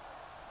counter.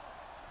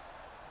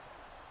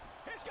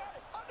 He's got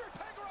it.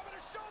 Undertaker up at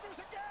his shoulders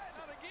again.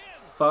 Not again.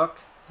 Fuck,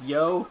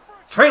 yo,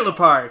 trailer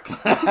park. Brock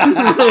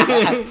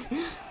Lesnar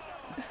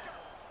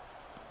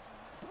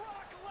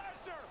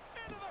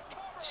into the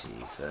cover.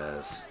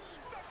 Jesus.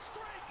 The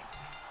streak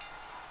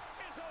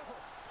is over.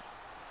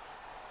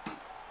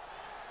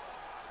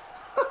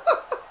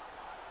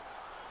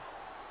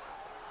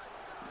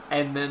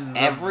 And then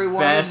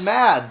everyone is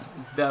mad.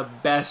 The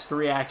best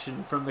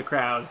reaction from the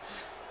crowd.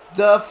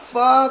 The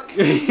fuck?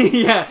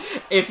 Yeah,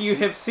 if you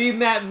have seen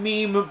that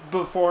meme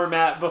before,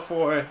 Matt,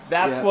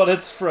 that's what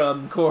it's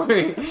from,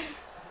 Corey.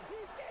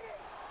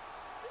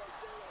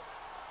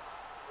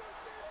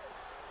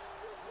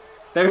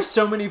 There's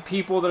so many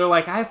people that are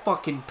like, I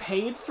fucking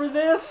paid for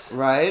this?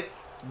 Right?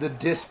 The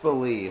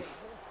disbelief.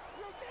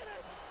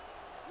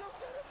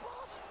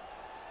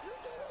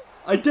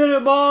 I did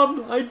it,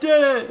 Mom! I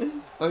did it!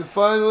 I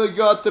finally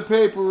got the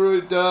paper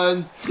route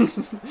done.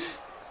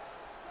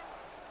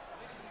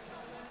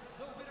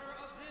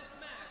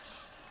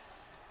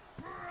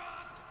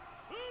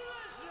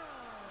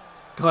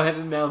 Go ahead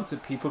and announce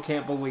it. People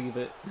can't believe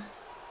it.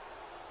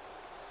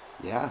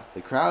 Yeah,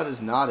 the crowd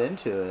is not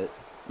into it.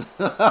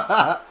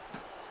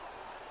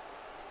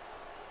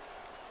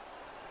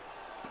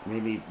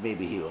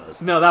 Maybe he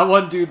was. No, that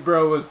one dude,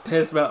 bro, was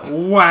pissed about.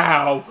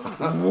 Wow!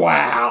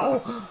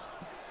 Wow!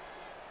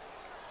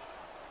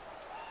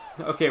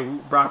 Okay,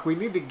 Brock, we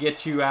need to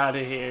get you out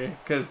of here.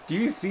 Because do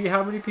you see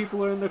how many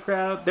people are in the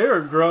crowd? There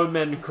are grown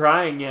men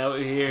crying out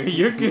here.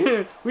 You're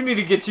good. We need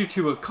to get you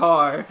to a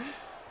car.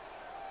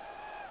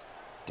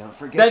 Don't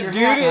forget that your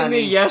dude hat, in honey.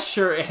 the yes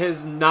shirt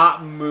has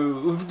not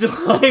moved.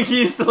 Like,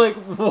 he's like,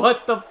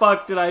 what the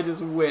fuck did I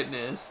just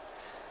witness?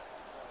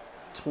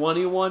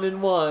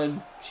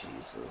 21-1.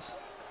 Jesus.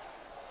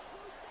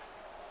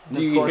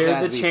 Do you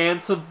hear the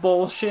chants of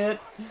bullshit?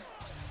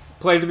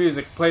 Play the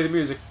music, play the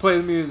music, play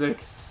the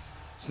music.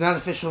 It's not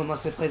official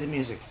unless they play the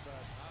music.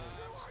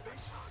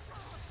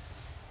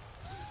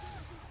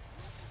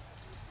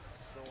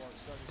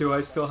 Do I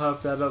still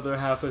have that other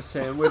half a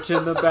sandwich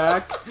in the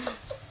back?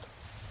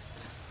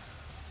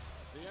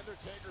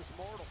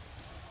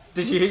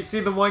 Did you see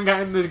the one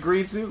guy in this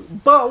green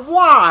suit? But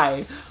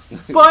why?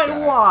 But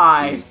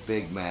why? He's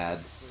big mad.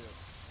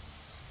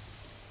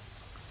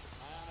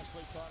 I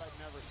honestly thought I'd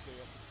never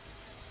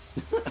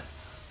see it.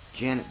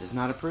 Janet does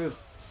not approve.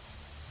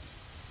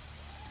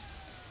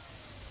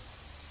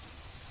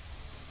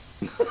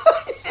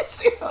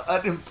 See how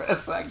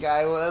unimpressed that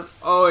guy was?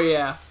 Oh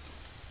yeah.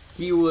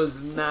 He was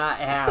not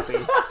happy.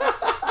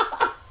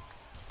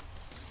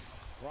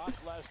 Brock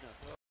Lesnar.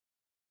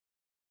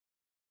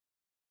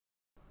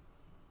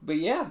 But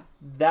yeah,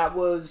 that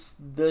was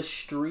the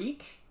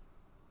streak.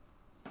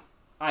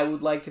 I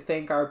would like to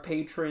thank our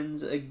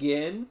patrons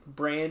again.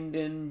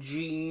 Brandon,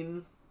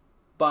 Gene,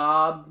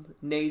 Bob,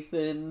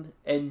 Nathan,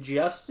 and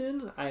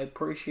Justin. I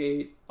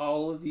appreciate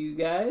all of you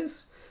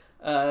guys.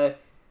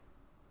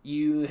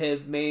 You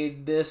have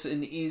made this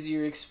an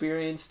easier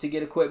experience to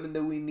get equipment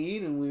that we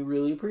need, and we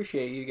really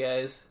appreciate you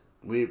guys.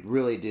 We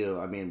really do.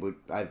 I mean,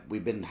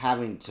 we've been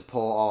having to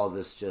pull all of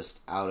this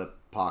just out of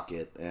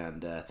pocket,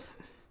 and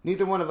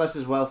neither one of us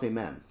is wealthy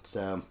men,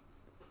 so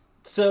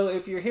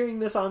if you're hearing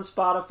this on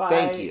Spotify,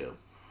 thank you.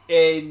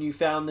 And you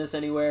found this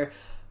anywhere,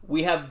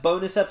 we have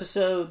bonus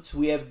episodes,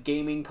 we have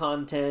gaming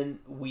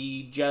content.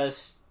 We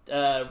just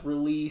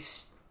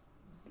released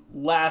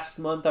last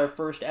month our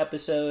first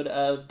episode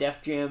of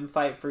Def Jam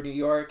Fight for New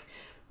York.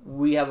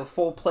 We have a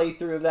full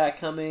playthrough of that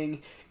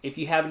coming. If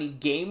you have any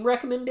game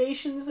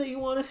recommendations that you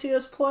want to see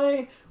us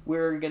play,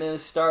 we're going to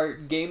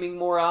start gaming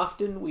more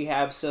often. We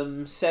have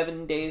some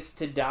 7 Days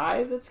to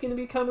Die that's going to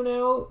be coming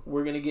out.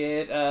 We're going to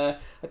get a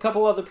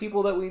couple other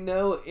people that we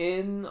know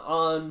in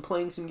on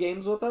playing some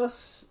games with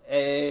us.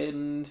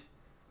 And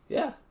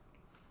yeah.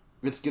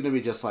 It's going to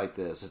be just like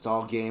this. It's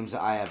all games.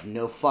 I have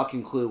no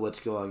fucking clue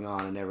what's going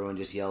on, and everyone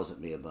just yells at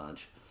me a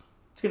bunch.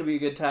 It's going to be a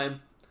good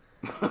time.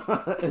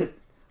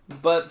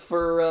 But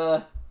for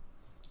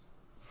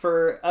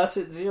us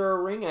at Zero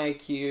Ring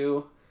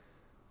IQ,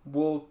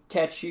 we'll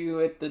catch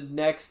you at the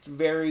next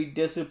very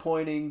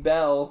disappointing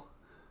bell.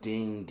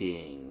 Ding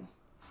ding.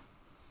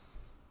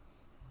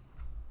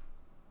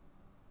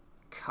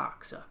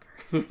 Cocksucker.